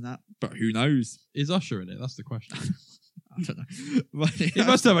thoughts on that, but who knows? Is Usher in it? That's the question. I don't know. But, He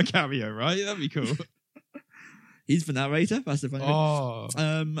must have a cameo, right? That'd be cool. He's the narrator. That's the funny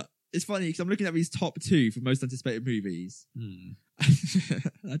thing. It's funny because I'm looking at these top 2 for most anticipated movies.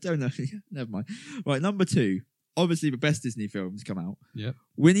 I don't know. Never mind. Right, number 2. Obviously, the best Disney films come out. Yep.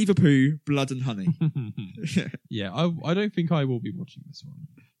 Winnie the Pooh, Blood and Honey. Yeah, I don't think I will be watching this one.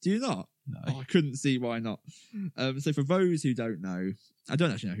 Do you not? No. Oh, I couldn't see why not. So for those who don't know, I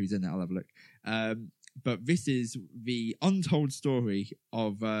don't actually know who's in it. I'll have a look. But this is the untold story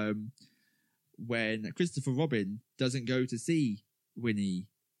of when Christopher Robin doesn't go to see Winnie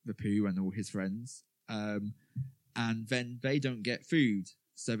the Pooh and all his friends, and then they don't get food,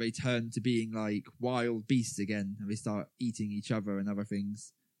 so they turn to being like wild beasts again, and they start eating each other and other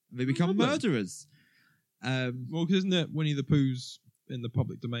things, and they become murderers. Well, because isn't it Winnie the Pooh's in the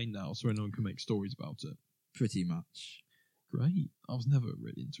public domain now, so anyone can make stories about it? Pretty much. Great. I was never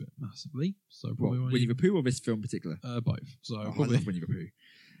really into it massively, so probably Winnie the Pooh or this film in particular? Both. So I probably love Winnie the Pooh.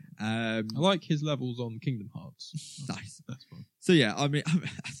 I like his levels on Kingdom Hearts. Nice. That's fun. So yeah, I mean,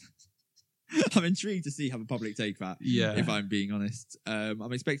 I'm intrigued to see how the public take that. Yeah. If I'm being honest,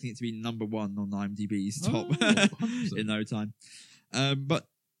 I'm expecting it to be number 1 on IMDb's top in no time. But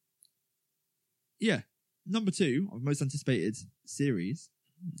yeah, number 2 of most anticipated series.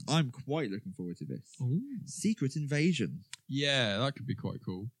 I'm quite looking forward to this. Ooh. Secret Invasion. Yeah, that could be quite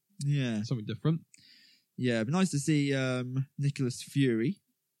cool. Yeah, something different. Yeah, it'd be nice to see Nicholas Fury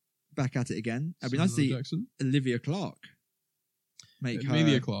back at it again. It'd be nice to see Jackson. Olivia Clarke make her.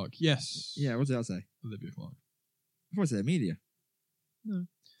 Emilia Clarke, yes. Yeah, what did I say? Olivia Clarke. I thought I said Emilia. No.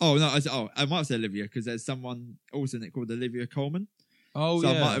 Oh no! I might have said Olivia because there's someone also in it called Olivia Colman. Oh,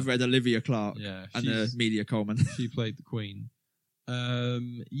 so yeah. I might have read Olivia Clarke and Emilia Colman. She played the Queen.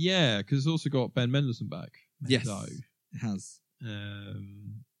 Yeah, because it's also got Ben Mendelsohn back. Yes, it has.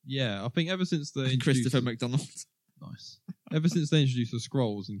 Yeah, I think ever since they Christopher McDonald. Nice. Ever since they introduced the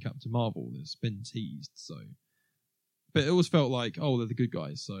Skrulls in Captain Marvel, it's been teased. So, but it always felt like, oh, they're the good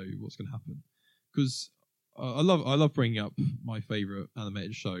guys. So what's going to happen? Because I love bringing up my favorite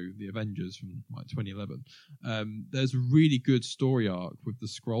animated show, The Avengers from like 2011. There's a really good story arc with the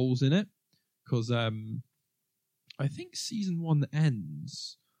Skrulls in it because I think season 1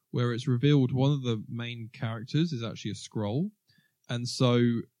 ends where it's revealed one of the main characters is actually a Skrull, and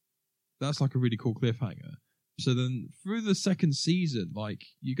so that's like a really cool cliffhanger. So then through the second season, like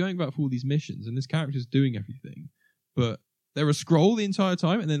you're going back for all these missions, and this character's doing everything, but they're a Skrull the entire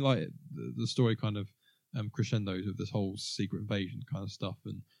time, and then like the story kind of crescendos with this whole secret invasion kind of stuff,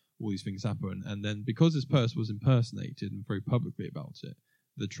 and all these things happen, and then because this person was impersonated and very publicly about it,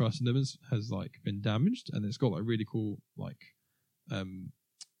 the trust in them has like been damaged, and it's got like really cool like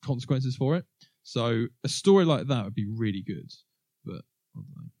consequences for it. So a story like that would be really good, but I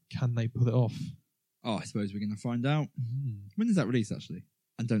don't know, can they pull it off? Oh, I suppose we're going to find out. When is that released, actually?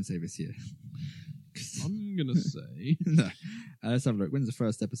 And don't say this year. I'm going to say... No. Let's have a look. When's the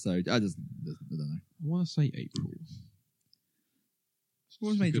first episode? I don't know. I want to say April.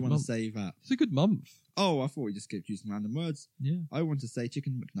 What made you want to say that? It's a good month. Oh, I thought we just kept using random words. Yeah. I want to say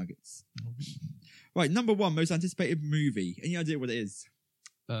Chicken McNuggets. Right, number 1, most anticipated movie. Any idea what it is?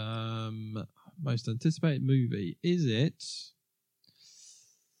 Most anticipated movie. Is it...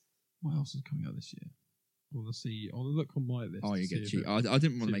 What else is coming out this year? Well, let's see. I'll look on my list. Oh, you get cheap. I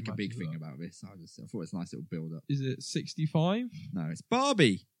didn't want to make a big thing about this. I thought it's a nice little build up. Is it 65? No, it's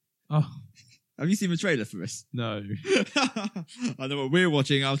Barbie. Oh. Have you seen the trailer for this? No. I know what we're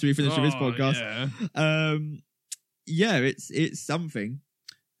watching after we finish with this podcast. Yeah. It's something.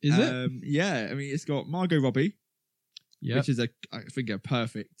 Is it? Yeah, I mean, it's got Margot Robbie, which is I think a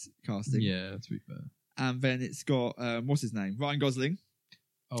perfect casting. Yeah, to be fair. And then it's got what's his name, Ryan Gosling.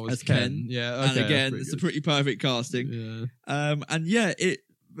 Oh, as Ken. Yeah, okay, and again, it's a pretty perfect casting. Yeah. And yeah,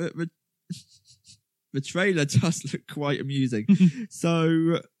 the trailer does look quite amusing.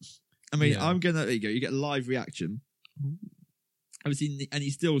 So, I mean, there you go. You get a live reaction. Have you seen any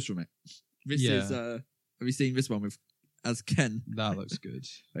stills from it? This is. Have you seen this one as Ken? That looks good.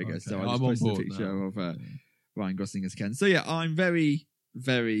 There you go. Okay. So I just posted a picture of Ryan Gosling as Ken. So yeah, I'm very,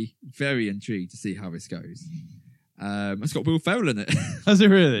 very, very intrigued to see how this goes. It's got Will Ferrell in it. Has it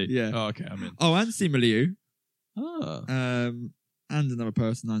really? Yeah. Oh, okay, I'm in. Oh, and Simu Liu. Oh. And another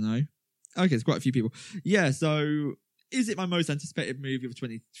person I know. Okay, it's quite a few people. Yeah, so is it my most anticipated movie of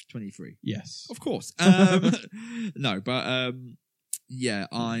 2023? Yes. Of course. No, but yeah,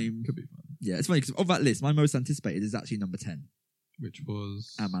 Could be fun. Yeah, it's funny because of that list, my most anticipated is actually number 10. Which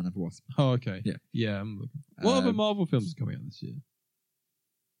was? Ant-Man and the Wasp. Oh, okay. Yeah. Yeah, I'm looking. What other Marvel films are coming out this year?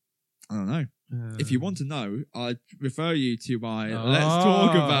 I don't know. If you want to know, I'd refer you to my Let's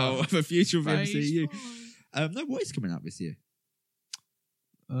Talk About the Future of MCU. No, what is coming out this year?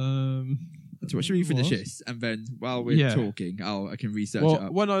 Should we finish this and then while we're talking, I can research it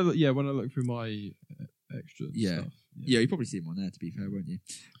up. When I look through my extra stuff. Yeah, you probably see them on there. To be fair, won't you?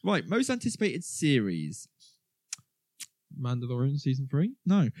 Right, most anticipated series. Mandalorian season 3?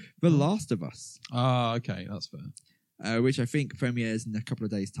 No, The Last of Us. Ah, okay, that's fair. Which I think premieres in a couple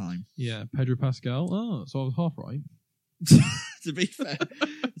of days' time. Yeah, Pedro Pascal. Oh, so I was half right. To be fair,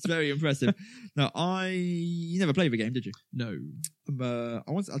 it's very impressive. No, you never played the game, did you? No. I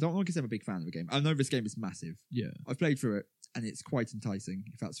don't want to say I'm a big fan of the game. I know this game is massive. Yeah. I've played through it, and it's quite enticing,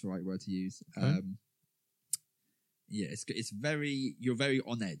 if that's the right word to use. Okay. Yeah, it's very, you're very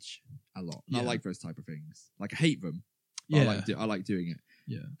on edge a lot. Yeah. I like those type of things. Like, I hate them. Yeah. I like doing it.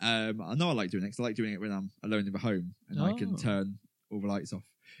 Yeah. I know I like doing it because I like doing it when I'm alone in the home and I can turn all the lights off.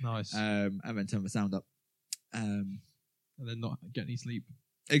 Nice. And then turn the sound up. And then not get any sleep.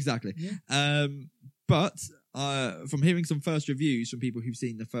 Exactly. Yeah. But from hearing some first reviews from people who've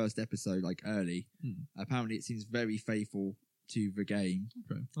seen the first episode like early, apparently it seems very faithful to the game.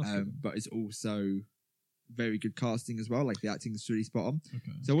 Okay. That's good. But it's also very good casting as well. Like the acting is really spot on.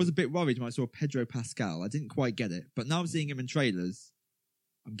 Okay. So I was a bit worried when I saw Pedro Pascal. I didn't quite get it, but now I'm seeing him in trailers.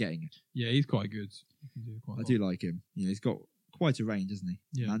 I'm getting it. Yeah, he's quite good. He can do quite a I lot. do like him. You know, he's got quite a range, hasn't he?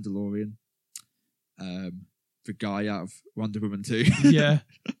 Yeah. Mandalorian. The guy out of Wonder Woman 2. Yeah.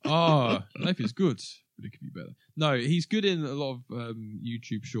 Life is good, but it could be better. No, he's good in a lot of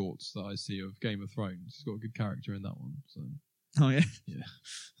YouTube shorts that I see of Game of Thrones. He's got a good character in that one. So. Oh, yeah? Yeah.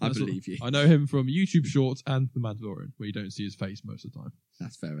 I believe you. I know him from YouTube shorts and The Mandalorian, where you don't see his face most of the time.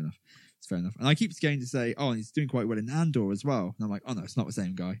 That's fair enough. It's fair enough. And I keep going to say, and he's doing quite well in Andor as well. And I'm like, oh, no, it's not the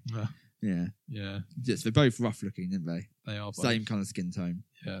same guy. Yeah. Yeah. Just, they're both rough looking, aren't they? They are both. Same kind of skin tone.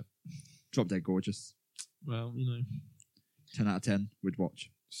 Yeah. Drop dead gorgeous. Well, 10 out of 10 would watch.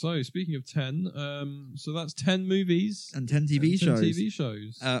 So, speaking of 10, so that's 10 movies. And 10 TV shows. 10 TV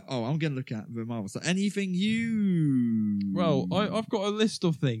shows. I'm going to look at the Marvel. So, anything you... Well, I've got a list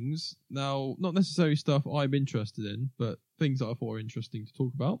of things. Now, not necessarily stuff I'm interested in, but things that I thought were interesting to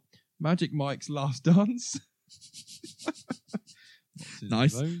talk about. Magic Mike's Last Dance.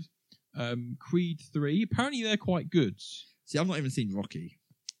 Nice. Creed 3. Apparently, they're quite good. See, I've not even seen Rocky.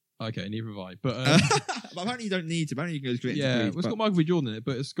 Okay, neither have I. But, but apparently you don't need to. Apparently you can go straight into Creed. It's got Michael B. Jordan in it,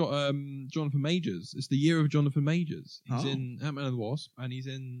 but it's got Jonathan Majors. It's the year of Jonathan Majors. He's in Ant-Man and the Wasp, and he's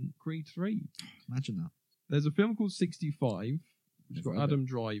in Creed 3. Imagine that. There's a film called 65, which has got Adam it.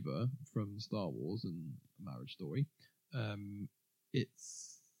 Driver from Star Wars and A Marriage Story. What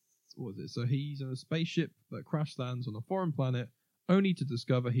was it? So he's on a spaceship that crash lands on a foreign planet, only to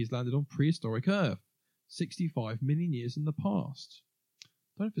discover he's landed on prehistoric Earth, 65 million years in the past.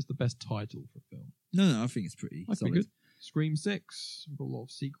 I don't know if it's the best title for a film. No, I think it's pretty solid. Good. Scream 6. We've got a lot of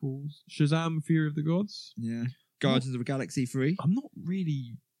sequels. Shazam! Fury of the Gods. Yeah. Guardians of the Galaxy 3. I'm not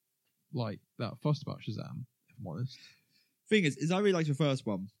really that fussed about Shazam, if I'm honest. Thing is I really liked the first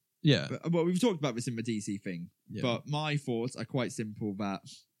one. Yeah. But we've talked about this in the DC thing. Yeah. But my thoughts are quite simple that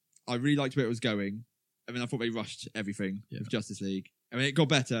I really liked where it was going. I mean, I thought they rushed everything with Justice League. I mean, it got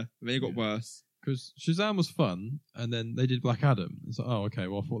better, and then it got worse. Because Shazam was fun, and then they did Black Adam. It's like, oh, okay,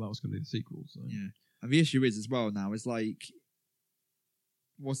 well, I thought that was going to be the sequel. So. Yeah. And the issue is as well now, is like,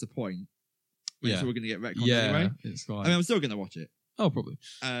 what's the point? When it's all going to get retconned yeah, anyway. it's like. I mean, I'm still going to watch it. Oh, probably.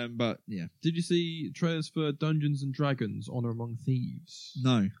 But yeah. Did you see trailers for Dungeons and Dragons: Honor Among Thieves?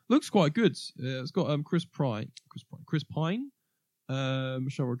 No. Looks quite good. It's got Chris Pine,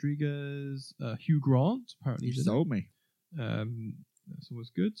 Michelle Rodriguez, Hugh Grant. Apparently, You sold me. That's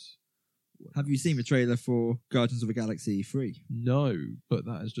always good. Have you seen the trailer for Guardians of the Galaxy 3? No, but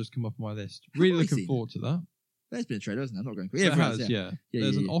that has just come up on my list. Really looking forward to that. There's been a trailer, hasn't there? I'm not going. Yeah, it has. Yeah.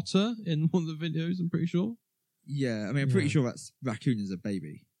 There's an otter in one of the videos. I'm pretty sure. Yeah, I mean, I'm pretty sure that's Raccoon is a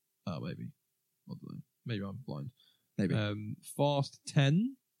baby. Oh, maybe. I don't know. Maybe I'm blind. Maybe. Fast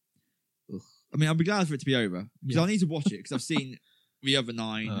 10. Ugh. I mean, I'll be glad for it to be over because I need to watch it because I've seen the other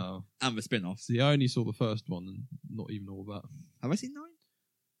 9 and the spin-offs. See, I only saw the first one and not even all that. Have I seen 9?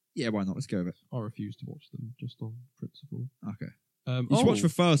 Yeah, why not? Let's go with it. I refuse to watch them just on principle. Okay. You should watch the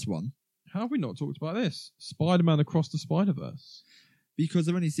first one. How have we not talked about this? Spider-Man Across the Spider-Verse. Because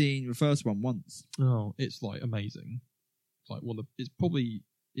I've only seen the first one once. Oh, it's like amazing. It's like one of the, it's probably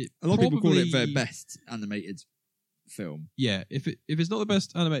a lot of people call it their best animated film. Yeah, if it's not the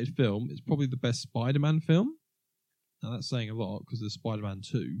best animated film, it's probably the best Spider-Man film. Now that's saying a lot because there's Spider-Man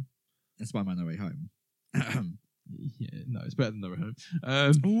 2 and Spider-Man No Way Home. Yeah, no, it's better than No Way Home.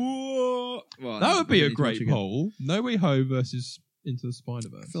 Well, that would be a great poll. No Way Home versus Into the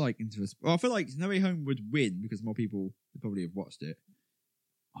Spider-Verse. I feel like No Way Home would win because more people would probably have watched it.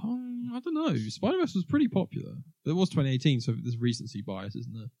 I don't know. Spider-Verse was pretty popular. But it was 2018, so there's recency bias,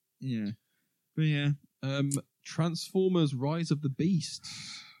 isn't there? Yeah. But yeah. Transformers Rise of the Beast.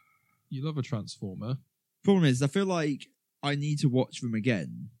 You love a Transformer. Problem is, I feel like I need to watch them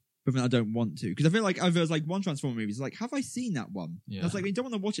again, but then I don't want to. Because I feel like there's like one Transformer movie, it's like, have I seen that one? Yeah. I was like, you don't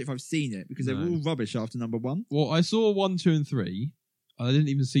want to watch it if I've seen it, because they're all rubbish after number 1. Well, I saw 1, 2, and 3, and I didn't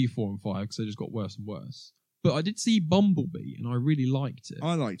even see 4 and 5, because they just got worse and worse. But I did see Bumblebee, and I really liked it.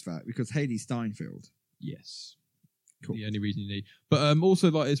 I liked that, because Haley Steinfeld. Yes. Cool. The only reason you need. But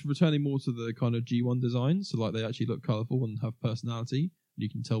also, like, it's returning more to the kind of G1 design, so like they actually look colourful and have personality. You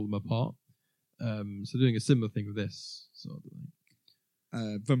can tell them apart. So doing a similar thing with this. So I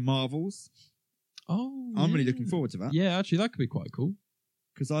don't know. The Marvels. Oh, I'm really looking forward to that. Yeah, actually, that could be quite cool.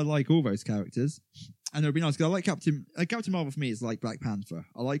 Because I like all those characters, and it would be nice. Because I like Captain Marvel. For me, is like Black Panther.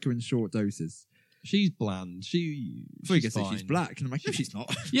 I like her in short doses. She's bland. She's fine. She's black, and I'm like, she's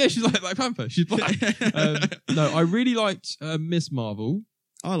not. Yeah, she's like Black Panther. She's black. No, I really liked Miss Marvel.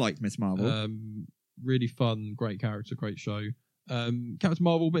 I liked Miss Marvel. Really fun, great character, great show. Captain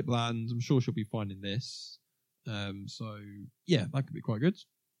Marvel, a bit bland. I'm sure she'll be fine in this. So yeah, that could be quite good.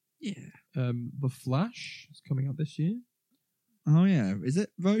 Yeah. The Flash is coming out this year. Oh yeah, is it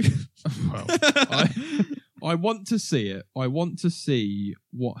though? Well, I want to see it. I want to see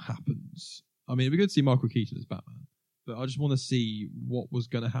what happens. I mean, it'd be good to see Michael Keaton as Batman, but I just want to see what was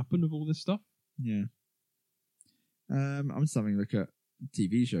going to happen with all this stuff. Yeah. I'm just having a look at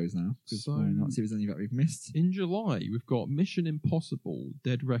TV shows now, because why not see if there's any that we've missed. In July, we've got Mission Impossible: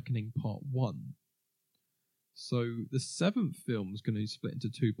 Dead Reckoning Part 1. So the 7th film is going to be split into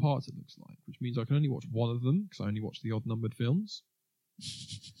 2 parts, it looks like, which means I can only watch one of them, because I only watch the odd-numbered films.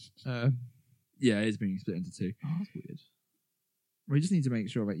 Yeah, it's being split into 2. Oh, that's weird. Well, you just need to make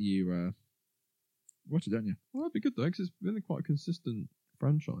sure that you watch it, don't you? Well, that'd be good, though, because it's been quite a consistent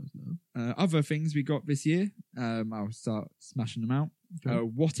franchise now. Other things we got this year, I'll start smashing them out. Okay.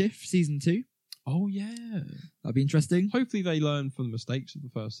 What If Season 2? Oh, yeah. That'd be interesting. Hopefully they learn from the mistakes of the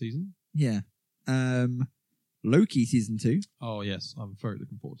first season. Yeah. Loki Season 2. Oh, yes. I'm very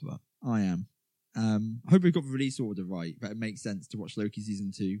looking forward to that. I am. I hope we've got the release order right, but it makes sense to watch Loki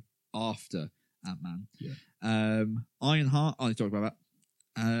Season 2 after Ant-Man. Yeah. Ironheart. I need to talk about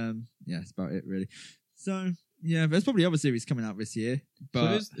that. Yeah, that's about it, really. So, yeah, there's probably other series coming out this year.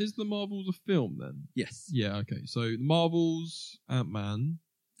 But so is the Marvels a film, then? Yes. Yeah, okay. So, the Marvels, Ant-Man.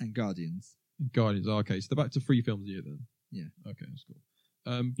 And Guardians. Guardians. Oh, okay, so they're back to 3 films a year, then? Yeah. Okay, that's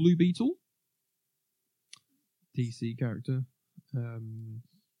cool. Blue Beetle. DC character. I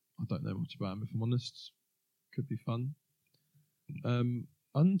don't know much about him, if I'm honest. Could be fun.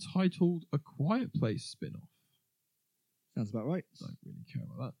 Untitled A Quiet Place spin-off. Sounds about right. Don't really care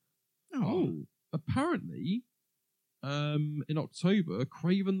about that. Oh. Apparently, in October,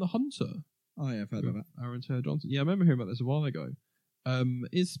 Kraven the Hunter. Oh, yeah, I've heard about that. Aaron Taylor Johnson. Yeah, I remember hearing about this a while ago.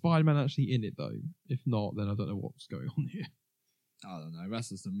 Is Spider-Man actually in it, though? If not, then I don't know what's going on here. I don't know. That's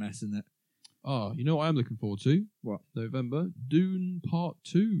just a mess, isn't it? Oh, you know what I am looking forward to? What? November. Dune Part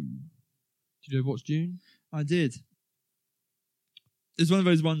 2. Did you ever watch Dune? I did. It's one of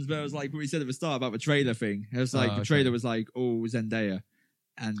those ones where it was like, what we said at the start about the trailer thing. It was like, the trailer was like, oh, Zendaya.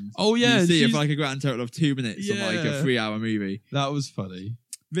 And you see it for like a grand total of 2 minutes on like a 3-hour movie. That was funny.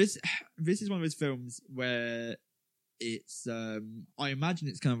 This is one of those films where it's I imagine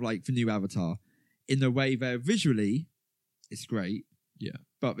it's kind of like the new Avatar in the way where visually it's great,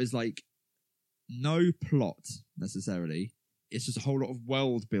 but there's like no plot necessarily. It's just a whole lot of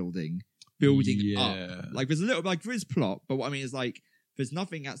world building up. Like there's a little like there is plot, but what I mean is like there's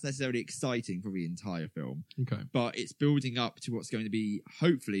nothing that's necessarily exciting for the entire film. Okay. But it's building up to what's going to be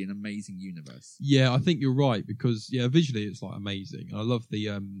hopefully an amazing universe. Yeah, I think you're right because visually it's like amazing. I love the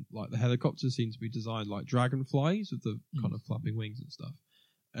like the helicopters seem to be designed like dragonflies with the kind of flapping wings and stuff.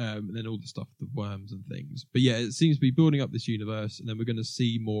 And then all the stuff, the worms and things. But yeah, it seems to be building up this universe, and then we're going to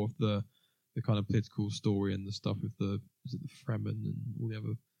see more of the kind of political story and the stuff with the Fremen and all the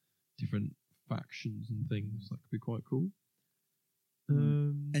other different factions and things. That could be quite cool.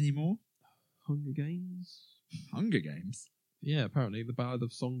 Any more? Hunger Games? Hunger Games? Yeah, apparently the Ballad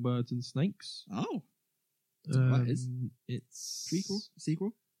of Songbirds and Snakes. Oh. What is? It's... Prequel?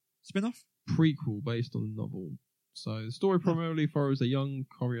 Sequel? Spin-off? Prequel based on a novel. So the story primarily follows a young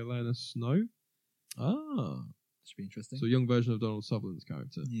Coriolanus Snow. Should be interesting. So a young version of Donald Sutherland's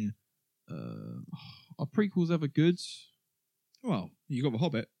character. Yeah. Are prequels ever good? Well, you got The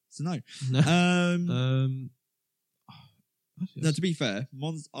Hobbit, so no. No, to be fair,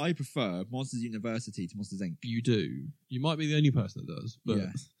 I prefer Monsters University to Monsters Inc. You do. You might be the only person that does, but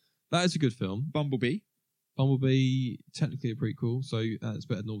that is a good film. Bumblebee, technically a prequel, so it's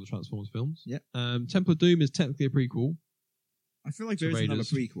better than all the Transformers films. Yeah. Temple of Doom is technically a prequel. I feel like there is another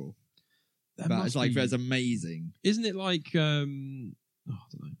prequel. But it's like there's amazing. Isn't it like I don't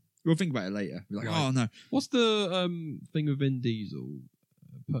know. We'll think about it later. We're like, oh no. What's the thing with Vin Diesel?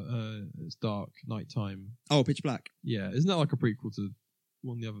 It's dark, nighttime. Oh, Pitch Black. Yeah, isn't that like a prequel to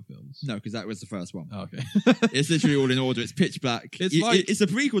one of the other films? No, because that was the first one. Oh, okay. It's literally all in order. It's Pitch Black. It's a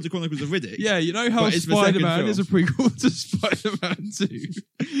prequel to Chronicles of Riddick. Yeah, you know how Spider-Man is a prequel to Spider-Man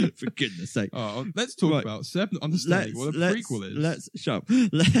 2. For goodness sake. Oh, let's talk about Seb understanding what a prequel is.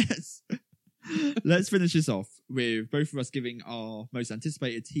 Let's finish this off with both of us giving our most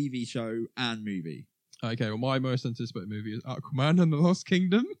anticipated TV show and movie. Okay, well, my most anticipated movie is Aquaman and the Lost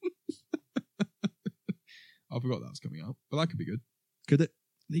Kingdom. I forgot that was coming out, but that could be good. Could it?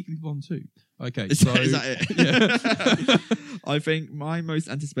 Legally Blonde 2. Okay, is that it? Yeah. I think my most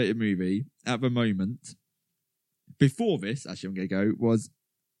anticipated movie at the moment, before this, actually I'm going to go, was...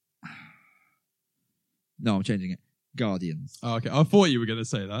 No, I'm changing it. Guardians. Oh, okay, I thought you were going to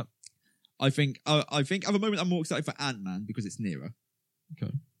say that. I think at the moment I'm more excited for Ant-Man because it's nearer.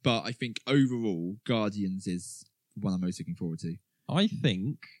 Okay. But I think overall, Guardians is the one I'm most looking forward to. I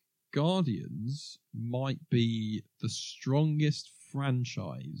think Guardians might be the strongest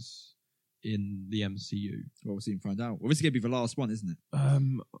franchise in the MCU. Well, we'll soon find out. Well, this is going to be the last one, isn't it?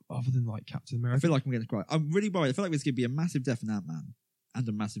 Other than like Captain America. I feel like I'm going to cry. I'm really worried. I feel like there's going to be a massive death in Ant-Man and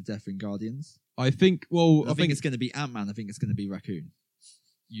a massive death in Guardians. I think it's going to be Ant-Man. I think it's going to be Raccoon.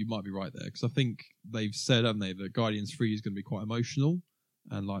 You might be right there because I think they've said, haven't they, that Guardians 3 is going to be quite emotional.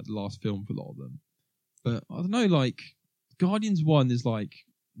 And like the last film for a lot of them. But I don't know, like Guardians 1 is like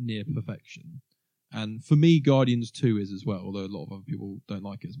near perfection. And for me, Guardians 2 is as well, although a lot of other people don't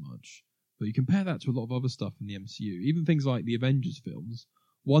like it as much. But you compare that to a lot of other stuff in the MCU. Even things like the Avengers films,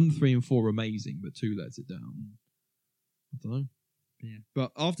 1, 3 and 4 are amazing, but 2 lets it down. I don't know. Yeah.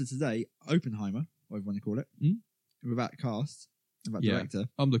 But after today, Oppenheimer, whatever you want to call it, with that cast, with that director.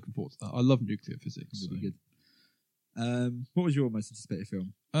 I'm looking forward to that. I love nuclear physics. It'll be good. What was your most anticipated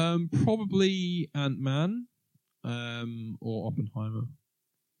film? Probably Ant-Man, or Oppenheimer.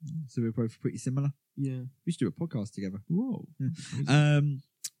 So we're both pretty similar. Yeah, we should do a podcast together. Whoa. Yeah.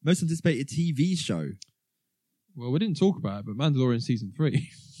 Most anticipated TV show. Well, we didn't talk about it, but Mandalorian season 3.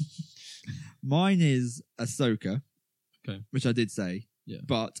 Mine is Ahsoka. Okay, which I did say. Yeah,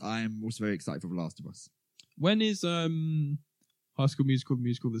 but I am also very excited for The Last of Us. When is High School Musical, the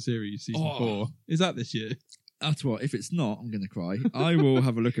musical, the series, season 4? Is that this year? That's what. If it's not, I'm going to cry. I will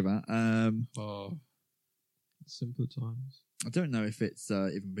have a look at that. Simpler times. I don't know if it's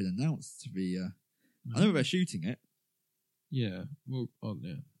even been announced to be. I know they're shooting it. Yeah. Well,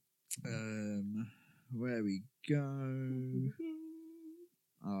 yeah. Where we go?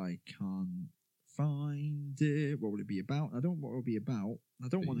 I can't find it. What will it be about? I don't know what it will be about. I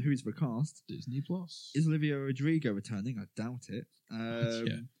don't want who's the cast. Disney Plus. Is Olivia Rodrigo returning? I doubt it.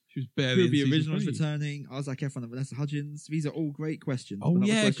 Yeah. She was barely in the season originals 3. Returning. Isaac Efron and Vanessa Hudgens. These are all great questions. Oh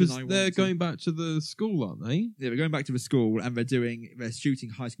yeah, because they're going back to the school, aren't they? Yeah, they're going back to the school and they're shooting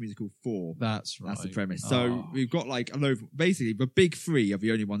High School Musical 4. That's right. That's the premise. So we've got like a load. Basically, the big 3 are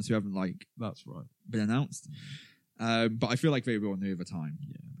the only ones who haven't like. That's right. Been announced. But I feel like they will near the time.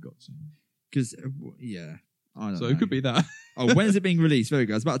 Yeah, I've got to. Because I don't So know. it could be that. Oh, when is it being released? Very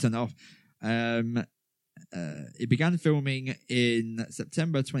good. I was about to turn it off. It began filming in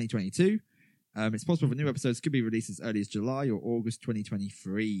September 2022. It's possible the new episodes could be released as early as July or August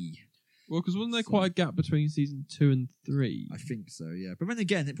 2023. Well, because wasn't there quite a gap between season 2 and 3? I think so, yeah. But then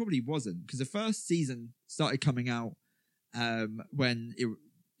again, it probably wasn't, because the first season started coming out when it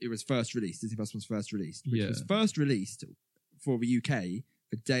was first released. Disney Plus was first released, which was first released for the UK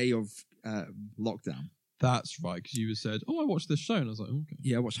the day of lockdown. That's right, because you said, I watched this show, and I was like, okay.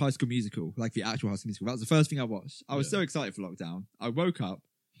 Yeah, I watched High School Musical, like the actual High School Musical. That was the first thing I watched. I was so excited for lockdown. I woke up,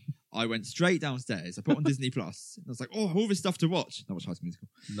 I went straight downstairs, I put on Disney Plus, and I was like, oh, all this stuff to watch. I watched High School Musical.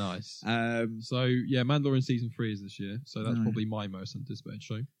 Nice. So, yeah, Mandalorian season 3 is this year, so that's probably my most anticipated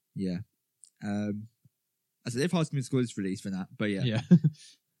show. Yeah. I said, if High School Musical is released for that, but yeah. Yeah.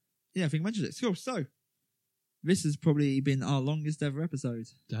 Yeah, I think I mentioned it. Cool. So, this has probably been our longest ever episode.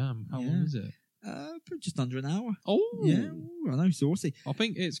 Damn, how long is it? Just under an hour. Oh. Yeah, I know, saucy. I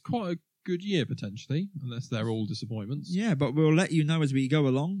think it's quite a good year, potentially, unless they're all disappointments. Yeah, but we'll let you know as we go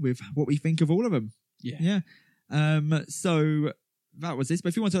along with what we think of all of them. Yeah. So, that was this. But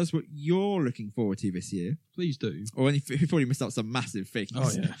if you want to tell us what you're looking forward to this year, please do. Or if you've already missed out some massive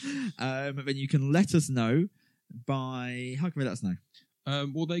things, then you can let us know by... How can we let us know?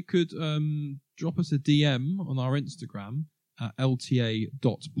 Well, they could drop us a DM on our Instagram at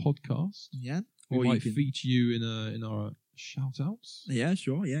lta.podcast. Yeah. We might feature you in our shout-outs. Yeah,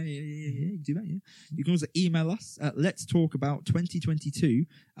 sure. Yeah. You can do that, yeah. You can also email us at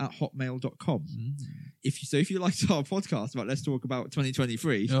letstalkabout2022@hotmail.com. If you liked our podcast about Let's Talk About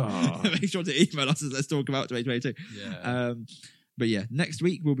 2023, make sure to email us at Let's Talk About 2022. Yeah. But yeah, next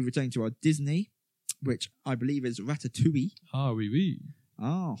week we'll be returning to our Disney, which I believe is Ratatouille. Ah, oui.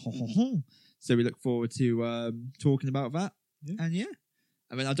 So we look forward to talking about that. Yeah. And yeah,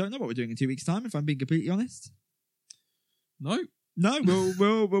 I mean, I don't know what we're doing in 2 weeks' time, if I'm being completely honest. No,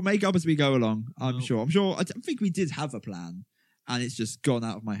 we'll make up as we go along. I'm sure. I think we did have a plan, and it's just gone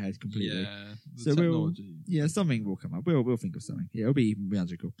out of my head completely. Yeah, so technology. Something will come up. We'll think of something. Yeah, it'll be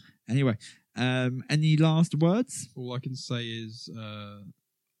magical. Anyway, any last words? All I can say is,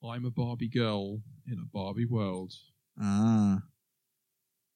 I'm a Barbie girl in a Barbie world.